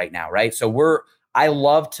experimenting right now, right? So I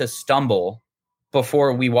love to stumble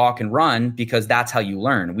before we walk and run, because that's how you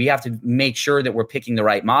learn. We have to make sure that we're picking the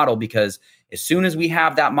right model, because as soon as we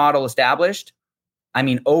have that model established, I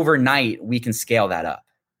mean, overnight we can scale that up.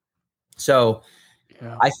 So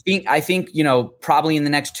yeah. I think, you know, probably in the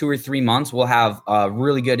next 2 or 3 months, we'll have a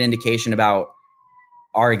really good indication about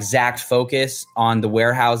our exact focus on the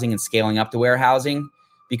warehousing and scaling up the warehousing,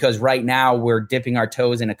 because right now we're dipping our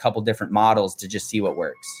toes in a couple different models to just see what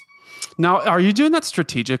works. Now, are you doing that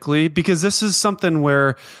strategically? Because this is something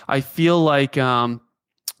where I feel like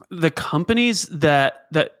the companies that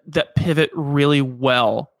pivot really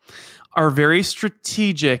well are very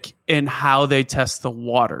strategic in how they test the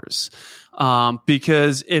waters.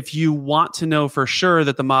 Because if you want to know for sure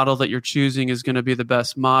that the model that you're choosing is going to be the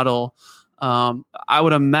best model, I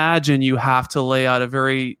would imagine you have to lay out a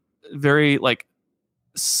very, very like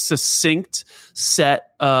succinct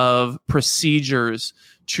set of procedures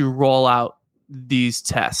to roll out these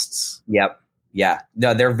tests. Yep. Yeah.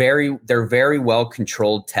 No, they're very well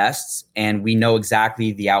controlled tests, and we know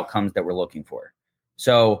exactly the outcomes that we're looking for.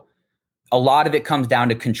 So a lot of it comes down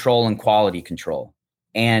to control and quality control,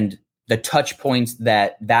 and the touch points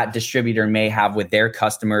that distributor may have with their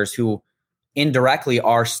customers, who indirectly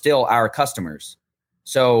are still our customers.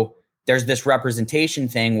 So there's this representation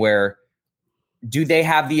thing where, do they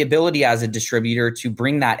have the ability as a distributor to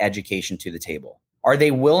bring that education to the table? Are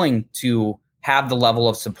they willing to have the level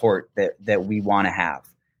of support that we want to have?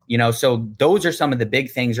 You know, so those are some of the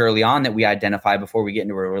big things early on that we identify before we get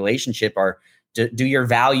into a relationship. Are do your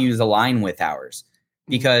values align with ours?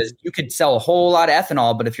 Because you could sell a whole lot of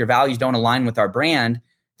ethanol, but if your values don't align with our brand,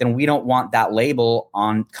 then we don't want that label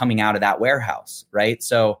on coming out of that warehouse, right?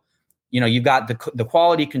 So, you know, you've got the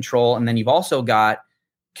quality control, and then you've also got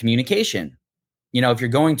communication. You know, if you're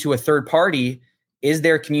going to a third party, is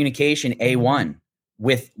there communication A1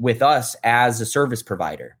 with us as a service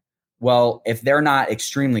provider? Well, if they're not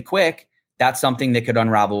extremely quick, that's something that could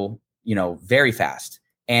unravel, you know, very fast.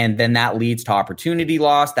 And then that leads to opportunity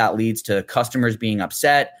loss. That leads to customers being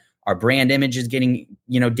upset. Our brand image is getting,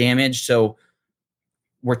 you know, damaged. So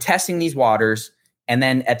we're testing these waters. And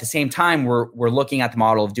then at the same time, we're looking at the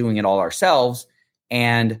model of doing it all ourselves.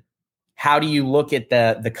 And how do you look at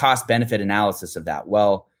the cost benefit analysis of that?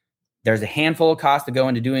 Well, there's a handful of costs that go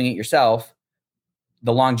into doing it yourself.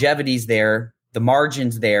 The longevity's there, the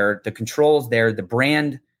margin's there, the control's there, the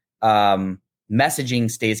brand messaging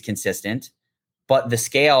stays consistent, but the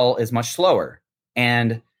scale is much slower.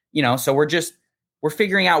 And, you know, so we're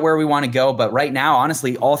figuring out where we want to go. But right now,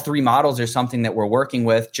 honestly, all 3 models are something that we're working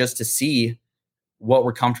with just to see what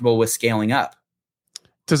we're comfortable with scaling up.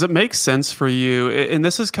 Does it make sense for you? And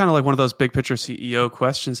this is kind of like one of those big picture CEO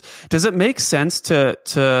questions. Does it make sense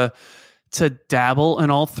to dabble in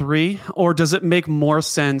all 3, or does it make more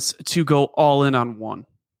sense to go all in on one?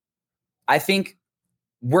 I think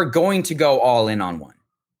we're going to go all in on one,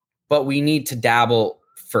 but we need to dabble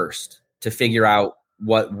first to figure out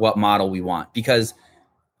what model we want, because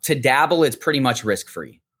to dabble, it's pretty much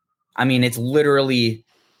risk-free. I mean, it's literally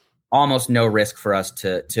almost no risk for us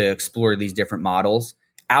to explore these different models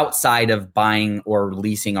outside of buying or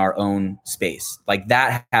leasing our own space. Like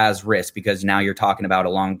that has risk, because now you're talking about a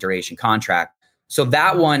long duration contract. So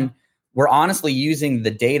that one, we're honestly using the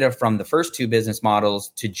data from the first 2 business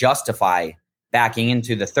models to justify backing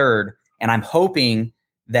into the third. And I'm hoping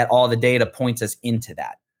that all the data points us into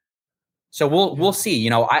that. So we'll see.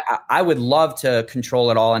 You know, I would love to control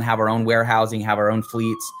it all and have our own warehousing, have our own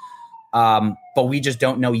fleets. But we just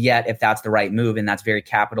don't know yet if that's the right move, and that's very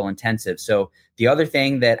capital intensive. So the other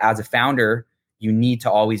thing that as a founder, you need to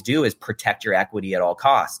always do is protect your equity at all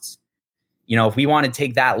costs. You know, if we want to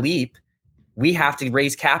take that leap, we have to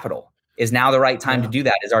raise capital. Is now the right time to do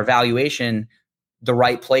that? Is our valuation the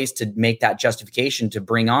right place to make that justification to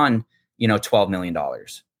bring on, you know, $12 million?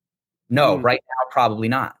 No, right now, probably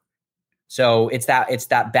not. So it's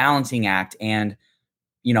that balancing act. And,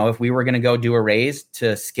 you know, if we were going to go do a raise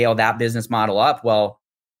to scale that business model up, well,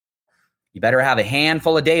 you better have a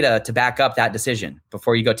handful of data to back up that decision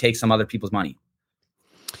before you go take some other people's money.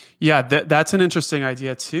 Yeah, that's an interesting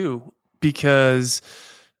idea too, because,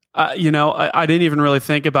 you know, I didn't even really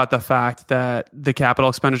think about the fact that the capital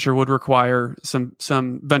expenditure would require some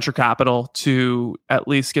venture capital to at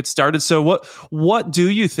least get started. So what do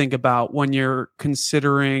you think about when you're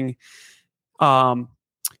considering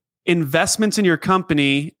investments in your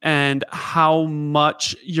company and how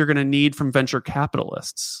much you're going to need from venture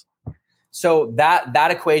capitalists? So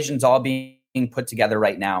that equation's all being put together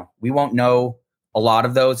right now. We won't know a lot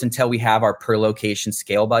of those until we have our per location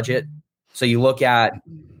scale budget. So you look at,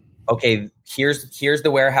 okay, here's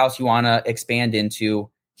the warehouse you want to expand into.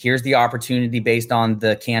 Here's the opportunity based on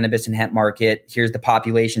the cannabis and hemp market. Here's the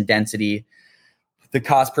population density, the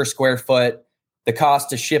cost per square foot, the cost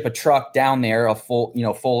to ship a truck down there, a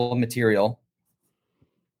full material.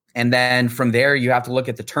 And then from there, you have to look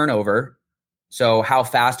at the turnover. So how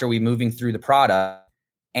fast are we moving through the product?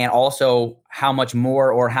 And also how much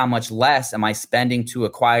more or how much less am I spending to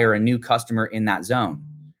acquire a new customer in that zone?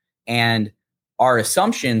 And our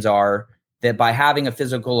assumptions are that by having a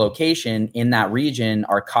physical location in that region,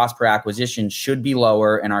 our cost per acquisition should be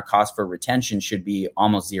lower and our cost for retention should be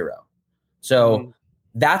almost zero. So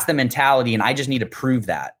that's the mentality. And I just need to prove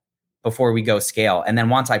that before we go scale. And then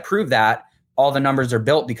once I prove that, all the numbers are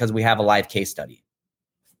built because we have a live case study.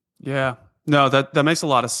 Yeah, no, that makes a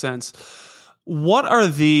lot of sense. What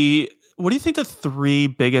do you think the three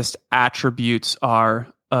biggest attributes are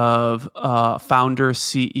of founder,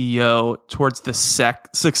 CEO towards the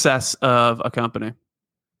success of a company?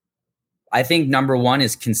 I think number one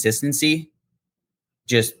is consistency.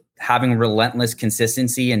 Just having relentless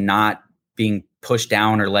consistency and not being pushed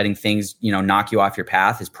down or letting things, knock you off your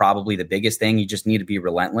path is probably the biggest thing. You just need to be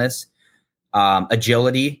relentless.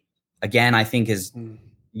 Agility, again, I think is,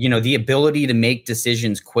 the ability to make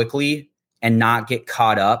decisions quickly and not get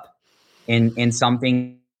caught up in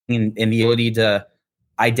something, in the ability to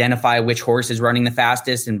identify which horse is running the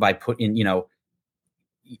fastest. And by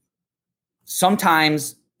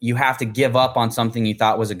sometimes you have to give up on something you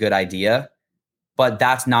thought was a good idea, but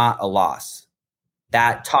that's not a loss.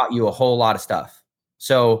 That taught you a whole lot of stuff.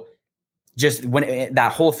 So just when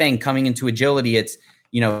that whole thing coming into agility, it's,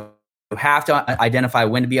 you have to identify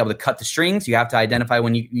when to be able to cut the strings. You have to identify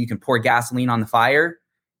when you can pour gasoline on the fire,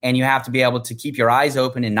 and you have to be able to keep your eyes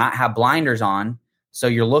open and not have blinders on. So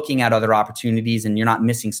you're looking at other opportunities and you're not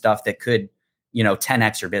missing stuff that could,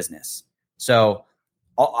 10x your business. So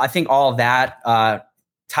I think all of that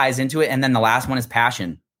ties into it. And then the last one is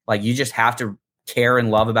passion. Like you just have to care and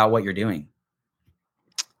love about what you're doing.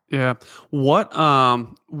 Yeah.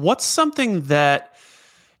 What's something that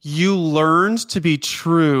you learned to be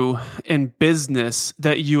true in business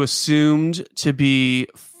that you assumed to be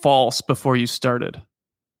false before you started?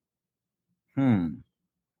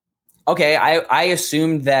 Okay. I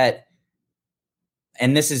assumed that,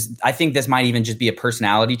 and I think this might even just be a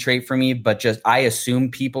personality trait for me, but I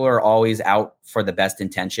assume people are always out for the best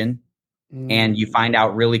intention. And you find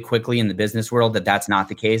out really quickly in the business world that that's not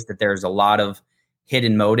the case, that there's a lot of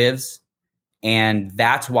hidden motives. And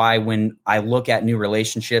that's why when I look at new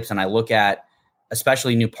relationships and I look at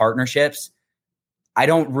especially new partnerships, I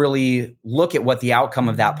don't really look at what the outcome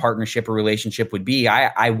of that partnership or relationship would be.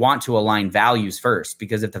 I want to align values first,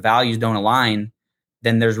 because if the values don't align,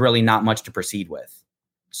 then there's really not much to proceed with.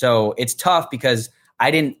 So it's tough because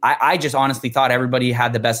I just honestly thought everybody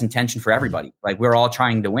had the best intention for everybody. Like we're all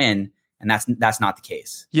trying to win. And that's not the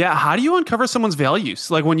case. Yeah. How do you uncover someone's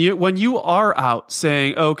values? Like when you are out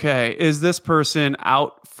saying, okay, is this person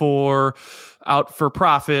out for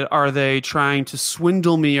profit? Are they trying to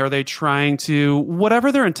swindle me? Are they trying to,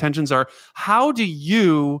 whatever their intentions are, how do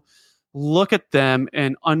you look at them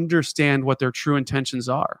and understand what their true intentions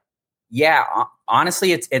are? Yeah.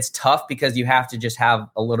 Honestly, it's tough because you have to just have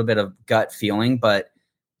a little bit of gut feeling. But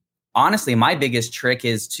honestly, my biggest trick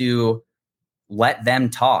is to let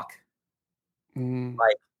them talk.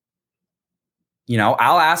 Like,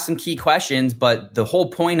 I'll ask some key questions, but the whole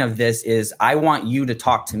point of this is I want you to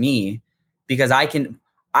talk to me, because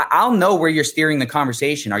I'll know where you're steering the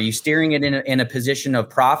conversation. Are you steering it in a position of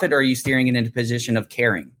profit, or are you steering it in a position of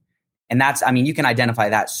caring? And you can identify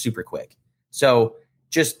that super quick. So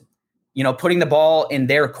just, putting the ball in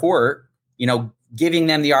their court, giving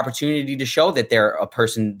them the opportunity to show that they're a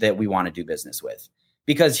person that we want to do business with.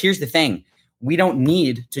 Because here's the thing. We don't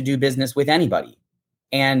need to do business with anybody.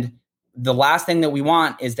 And the last thing that we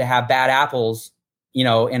want is to have bad apples,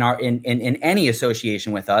 in any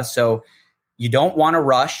association with us. So you don't want to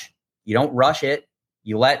rush. You don't rush it.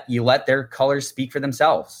 You let their colors speak for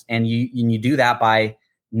themselves. And you do that by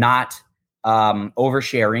not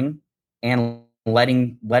oversharing and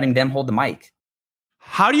letting them hold the mic.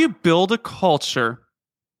 How do you build a culture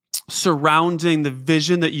surrounding the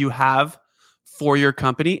vision that you have for your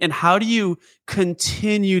company, and how do you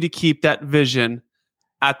continue to keep that vision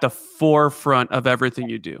at the forefront of everything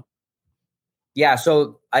you do? Yeah,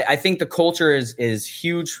 so I think the culture is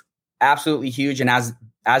huge, absolutely huge. And as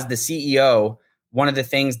the CEO, one of the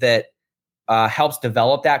things that helps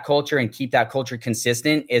develop that culture and keep that culture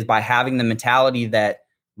consistent is by having the mentality that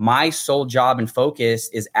my sole job and focus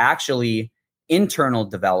is actually internal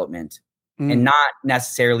development and not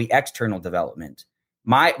necessarily external development.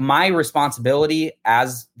 My responsibility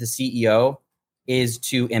as the CEO is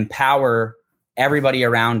to empower everybody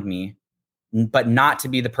around me, but not to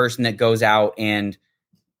be the person that goes out and,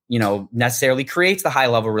 necessarily creates the high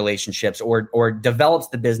level relationships or develops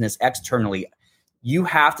the business externally. You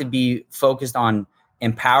have to be focused on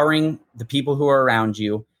empowering the people who are around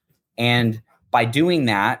you. And by doing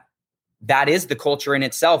that, that is the culture in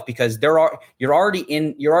itself, because you're already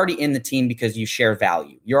in the team because you share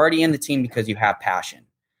value. You're already in the team because you have passion.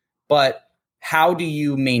 But how do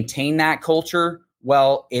you maintain that culture?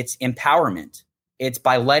 Well, it's empowerment. It's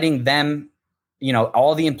by letting them,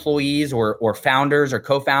 all the employees or founders or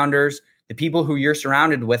co-founders, the people who you're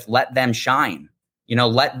surrounded with, let them shine.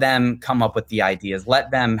 Let them come up with the ideas.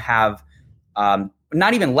 Let them have,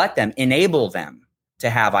 not even let them, enable them to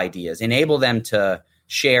have ideas, enable them to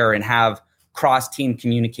share and have cross-team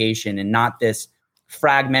communication, and not this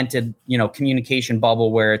fragmented, communication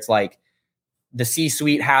bubble where it's like the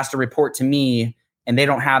C-suite has to report to me and they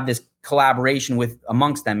don't have this collaboration with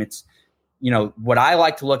amongst them. It's, what I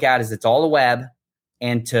like to look at is it's all a web,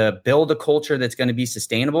 and to build a culture that's going to be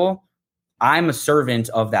sustainable, I'm a servant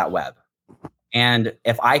of that web. And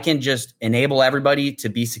if I can just enable everybody to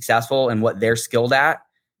be successful in what they're skilled at,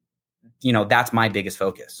 that's my biggest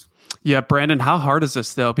focus. Yeah, Brandon, how hard is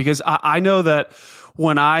this though? Because I know that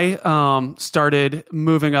when I started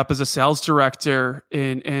moving up as a sales director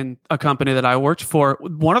in a company that I worked for,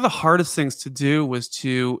 one of the hardest things to do was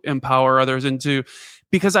to empower others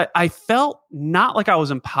because I felt not like I was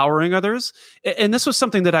empowering others. And this was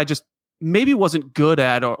something that I just maybe wasn't good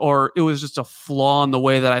at, or it was just a flaw in the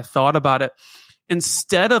way that I thought about it.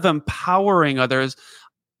 Instead of empowering others,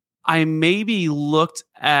 I maybe looked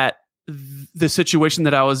at the situation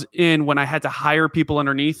that I was in when I had to hire people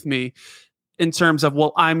underneath me in terms of,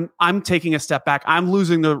 well, I'm taking a step back. I'm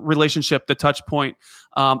losing the relationship, the touch point.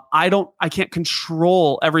 I can't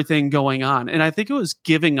control everything going on. And I think it was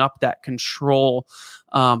giving up that control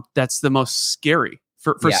that's the most scary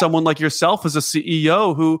for someone like yourself as a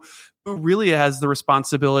CEO who really has the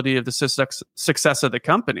responsibility of the success of the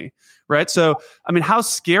company, right? So, I mean, how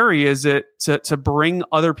scary is it to bring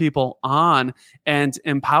other people on and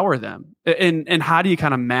empower them? And how do you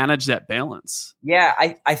kind of manage that balance? Yeah,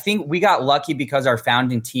 I think we got lucky because our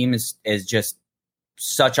founding team is just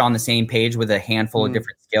such on the same page with a handful of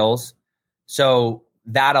different skills. So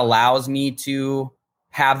that allows me to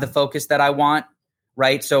have the focus that I want,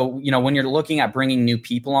 right? So, when you're looking at bringing new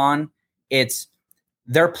people on,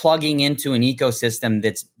 they're plugging into an ecosystem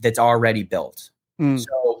that's already built.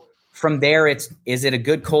 So from there, is it a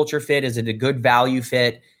good culture fit? Is it a good value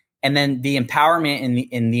fit? And then the empowerment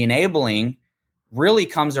and the enabling really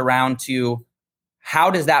comes around to, how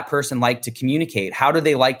does that person like to communicate? How do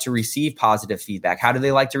they like to receive positive feedback? How do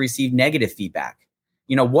they like to receive negative feedback?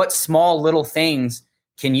 What small little things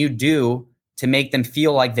can you do to make them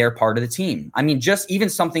feel like they're part of the team? I mean, just even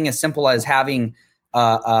something as simple as having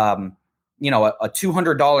a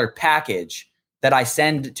 $200 package that I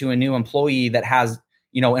send to a new employee that has,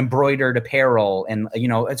 embroidered apparel and,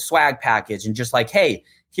 a swag package, and just like, hey,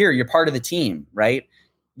 here, you're part of the team, right?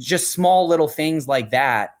 Just small little things like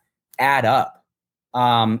that add up.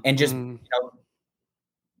 And just,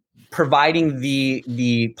 providing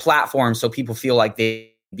the platform so people feel like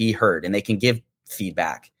they be heard and they can give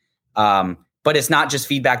feedback. But it's not just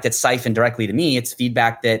feedback that's siphoned directly to me. It's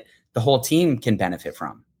feedback that the whole team can benefit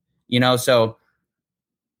from. So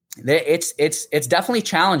it's definitely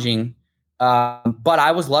challenging, but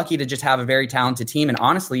I was lucky to just have a very talented team. And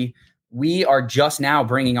honestly, we are just now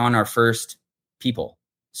bringing on our first people.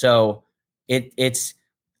 So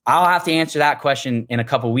I'll have to answer that question in a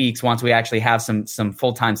couple of weeks once we actually have some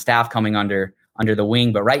full-time staff coming under the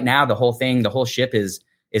wing. But right now, the whole ship is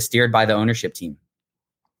steered by the ownership team.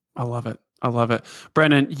 I love it.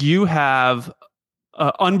 Brandon, you have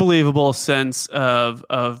an unbelievable sense of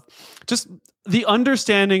just the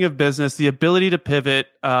understanding of business, the ability to pivot.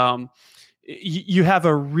 You have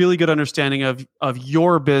a really good understanding of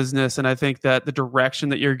your business, and I think that the direction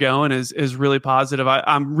that you're going is really positive.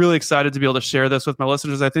 I'm really excited to be able to share this with my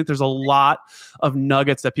listeners. I think there's a lot of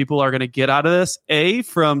nuggets that people are going to get out of this.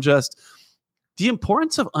 From just the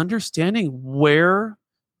importance of understanding where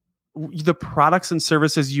the products and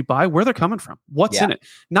services you buy, where they're coming from, what's in it,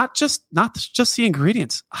 not just the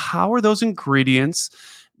ingredients. How are those ingredients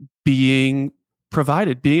being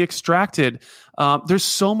provided, being extracted? There's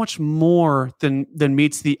so much more than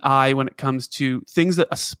meets the eye when it comes to things that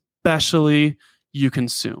especially you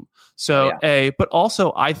consume. So but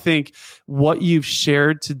also I think what you've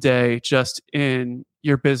shared today just in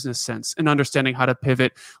your business sense and understanding how to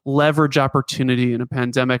pivot, leverage opportunity in a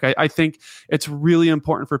pandemic. I think it's really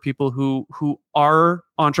important for people who are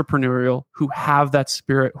entrepreneurial, who have that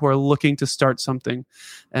spirit, who are looking to start something.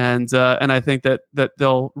 And I think that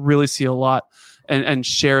they'll really see a lot and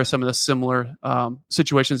share some of the similar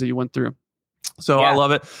situations that you went through. So I love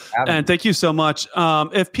it. And thank you so much.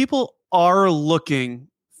 If people are looking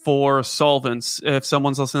for solvents, if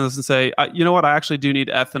someone's listening to this and say, you know what, I actually do need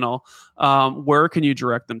ethanol, where can you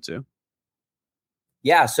direct them to?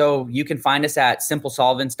 Yeah, so you can find us at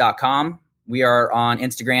simplesolvents.com. We are on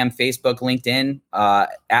Instagram, Facebook, LinkedIn,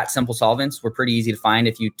 at Simple Solvents. We're pretty easy to find.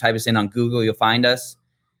 If you type us in on Google, you'll find us.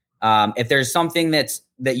 If there's something that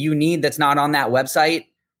you need that's not on that website,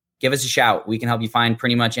 give us a shout. We can help you find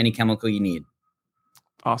pretty much any chemical you need.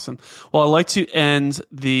 Awesome. Well, I'd like to end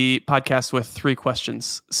the podcast with 3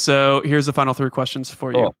 questions. So here's the final 3 questions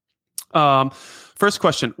for you. First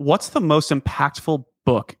question, what's the most impactful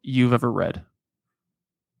book you've ever read?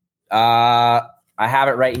 I have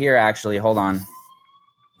it right here, actually. Hold on.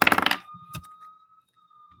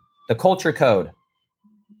 The Culture Code.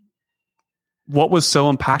 What was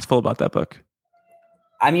so impactful about that book?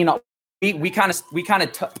 I mean, we kind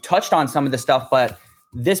of touched on some of the stuff, but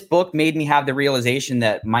this book made me have the realization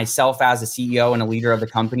that myself as a CEO and a leader of the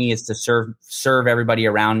company is to serve everybody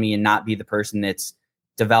around me and not be the person that's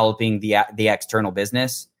developing the external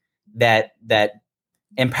business. That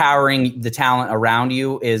empowering the talent around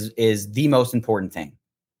you is the most important thing.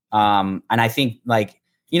 And I think, like,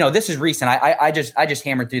 this is recent. I just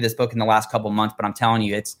hammered through this book in the last couple of months, but I'm telling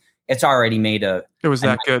you, it's already made it was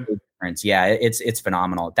that good difference. Yeah, it's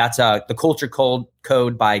phenomenal. That's The Culture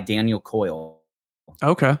Code by Daniel Coyle.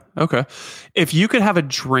 Okay. If you could have a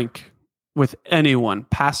drink with anyone,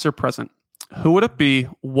 past or present, who would it be?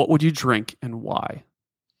 What would you drink and why?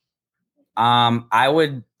 I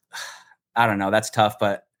don't know. That's tough,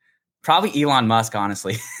 but probably Elon Musk,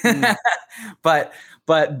 honestly. But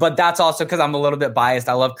that's also because I'm a little bit biased.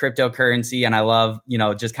 I love cryptocurrency and I love,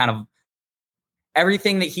 just kind of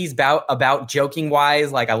everything that he's about joking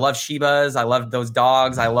wise. Like I love Shibas. I love those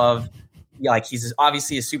dogs. I love, he's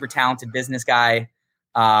obviously a super talented business guy.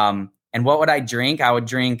 And what would I drink? I would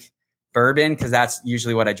drink bourbon because that's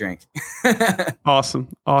usually what I drink. Awesome.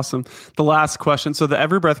 The last question. So the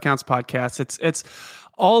Every Breath Counts podcast, it's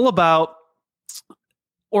all about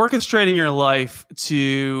orchestrating your life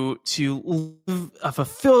to live a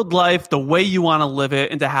fulfilled life the way you want to live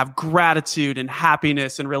it, and to have gratitude and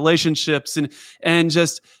happiness and relationships and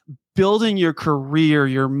just building your career,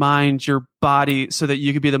 your mind, your body so that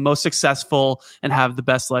you could be the most successful and have the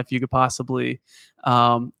best life you could possibly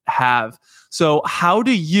have. So how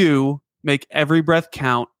do you make every breath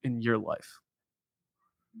count in your life?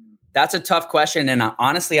 That's a tough question. And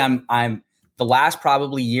honestly, I'm the last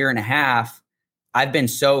probably year and a half, I've been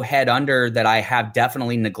so head under that I have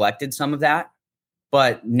definitely neglected some of that.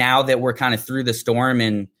 But now that we're kind of through the storm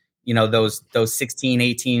and, those 16,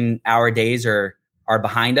 18 hour days are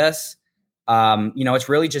behind us, it's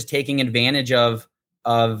really just taking advantage of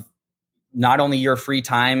not only your free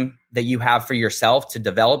time that you have for yourself to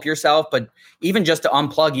develop yourself, but even just to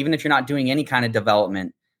unplug, even if you're not doing any kind of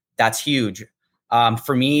development, that's huge.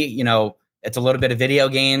 For me, it's a little bit of video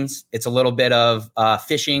games. It's a little bit of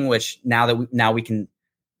fishing, which now we can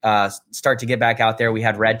start to get back out there. We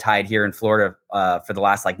had red tide here in Florida for the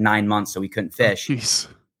last 9 months, so we couldn't fish. Jeez.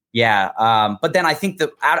 Yeah. But then I think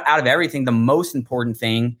that out of everything, the most important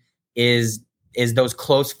thing is those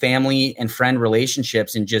close family and friend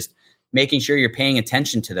relationships, and just making sure you're paying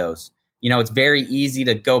attention to those. It's very easy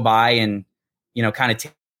to go by and, kind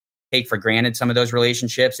of take for granted some of those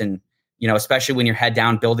relationships. And, especially when you're head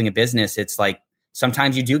down building a business, it's like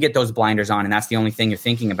sometimes you do get those blinders on and that's the only thing you're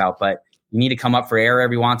thinking about. But you need to come up for air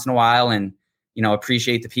every once in a while and,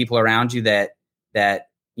 appreciate the people around you that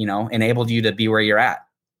enabled you to be where you're at.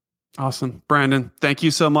 Awesome. Brandon, thank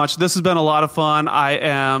you so much. This has been a lot of fun. I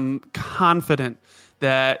am confident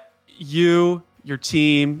that you, your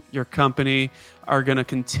team, your company are going to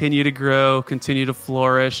continue to grow, continue to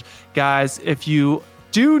flourish. Guys, if you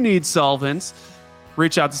do need solvents,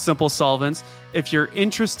 reach out to Simple Solvents. If you're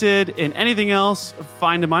interested in anything else,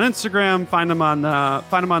 find them on Instagram, find them on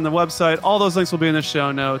the website. All those links will be in the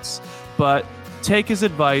show notes. But take his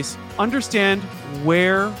advice, understand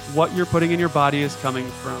where what you're putting in your body is coming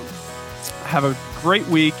from. Have a great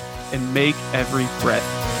week and make every breath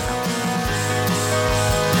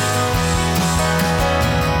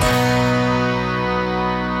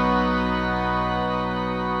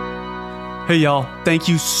Hey, y'all. Thank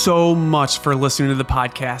you so much for listening to the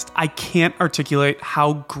podcast. I can't articulate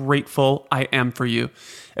how grateful I am for you.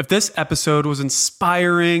 If this episode was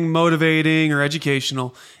inspiring, motivating, or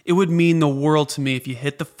educational, it would mean the world to me if you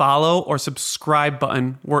hit the follow or subscribe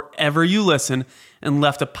button wherever you listen and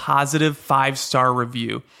left a positive 5-star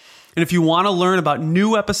review. And if you want to learn about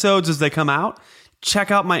new episodes as they come out,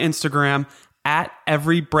 check out my Instagram at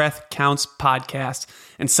Every Breath Counts Podcast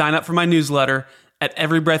and sign up for my newsletter at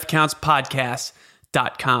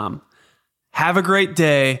everybreathcountspodcast.com. Have a great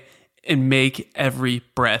day and make every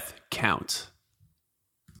breath count.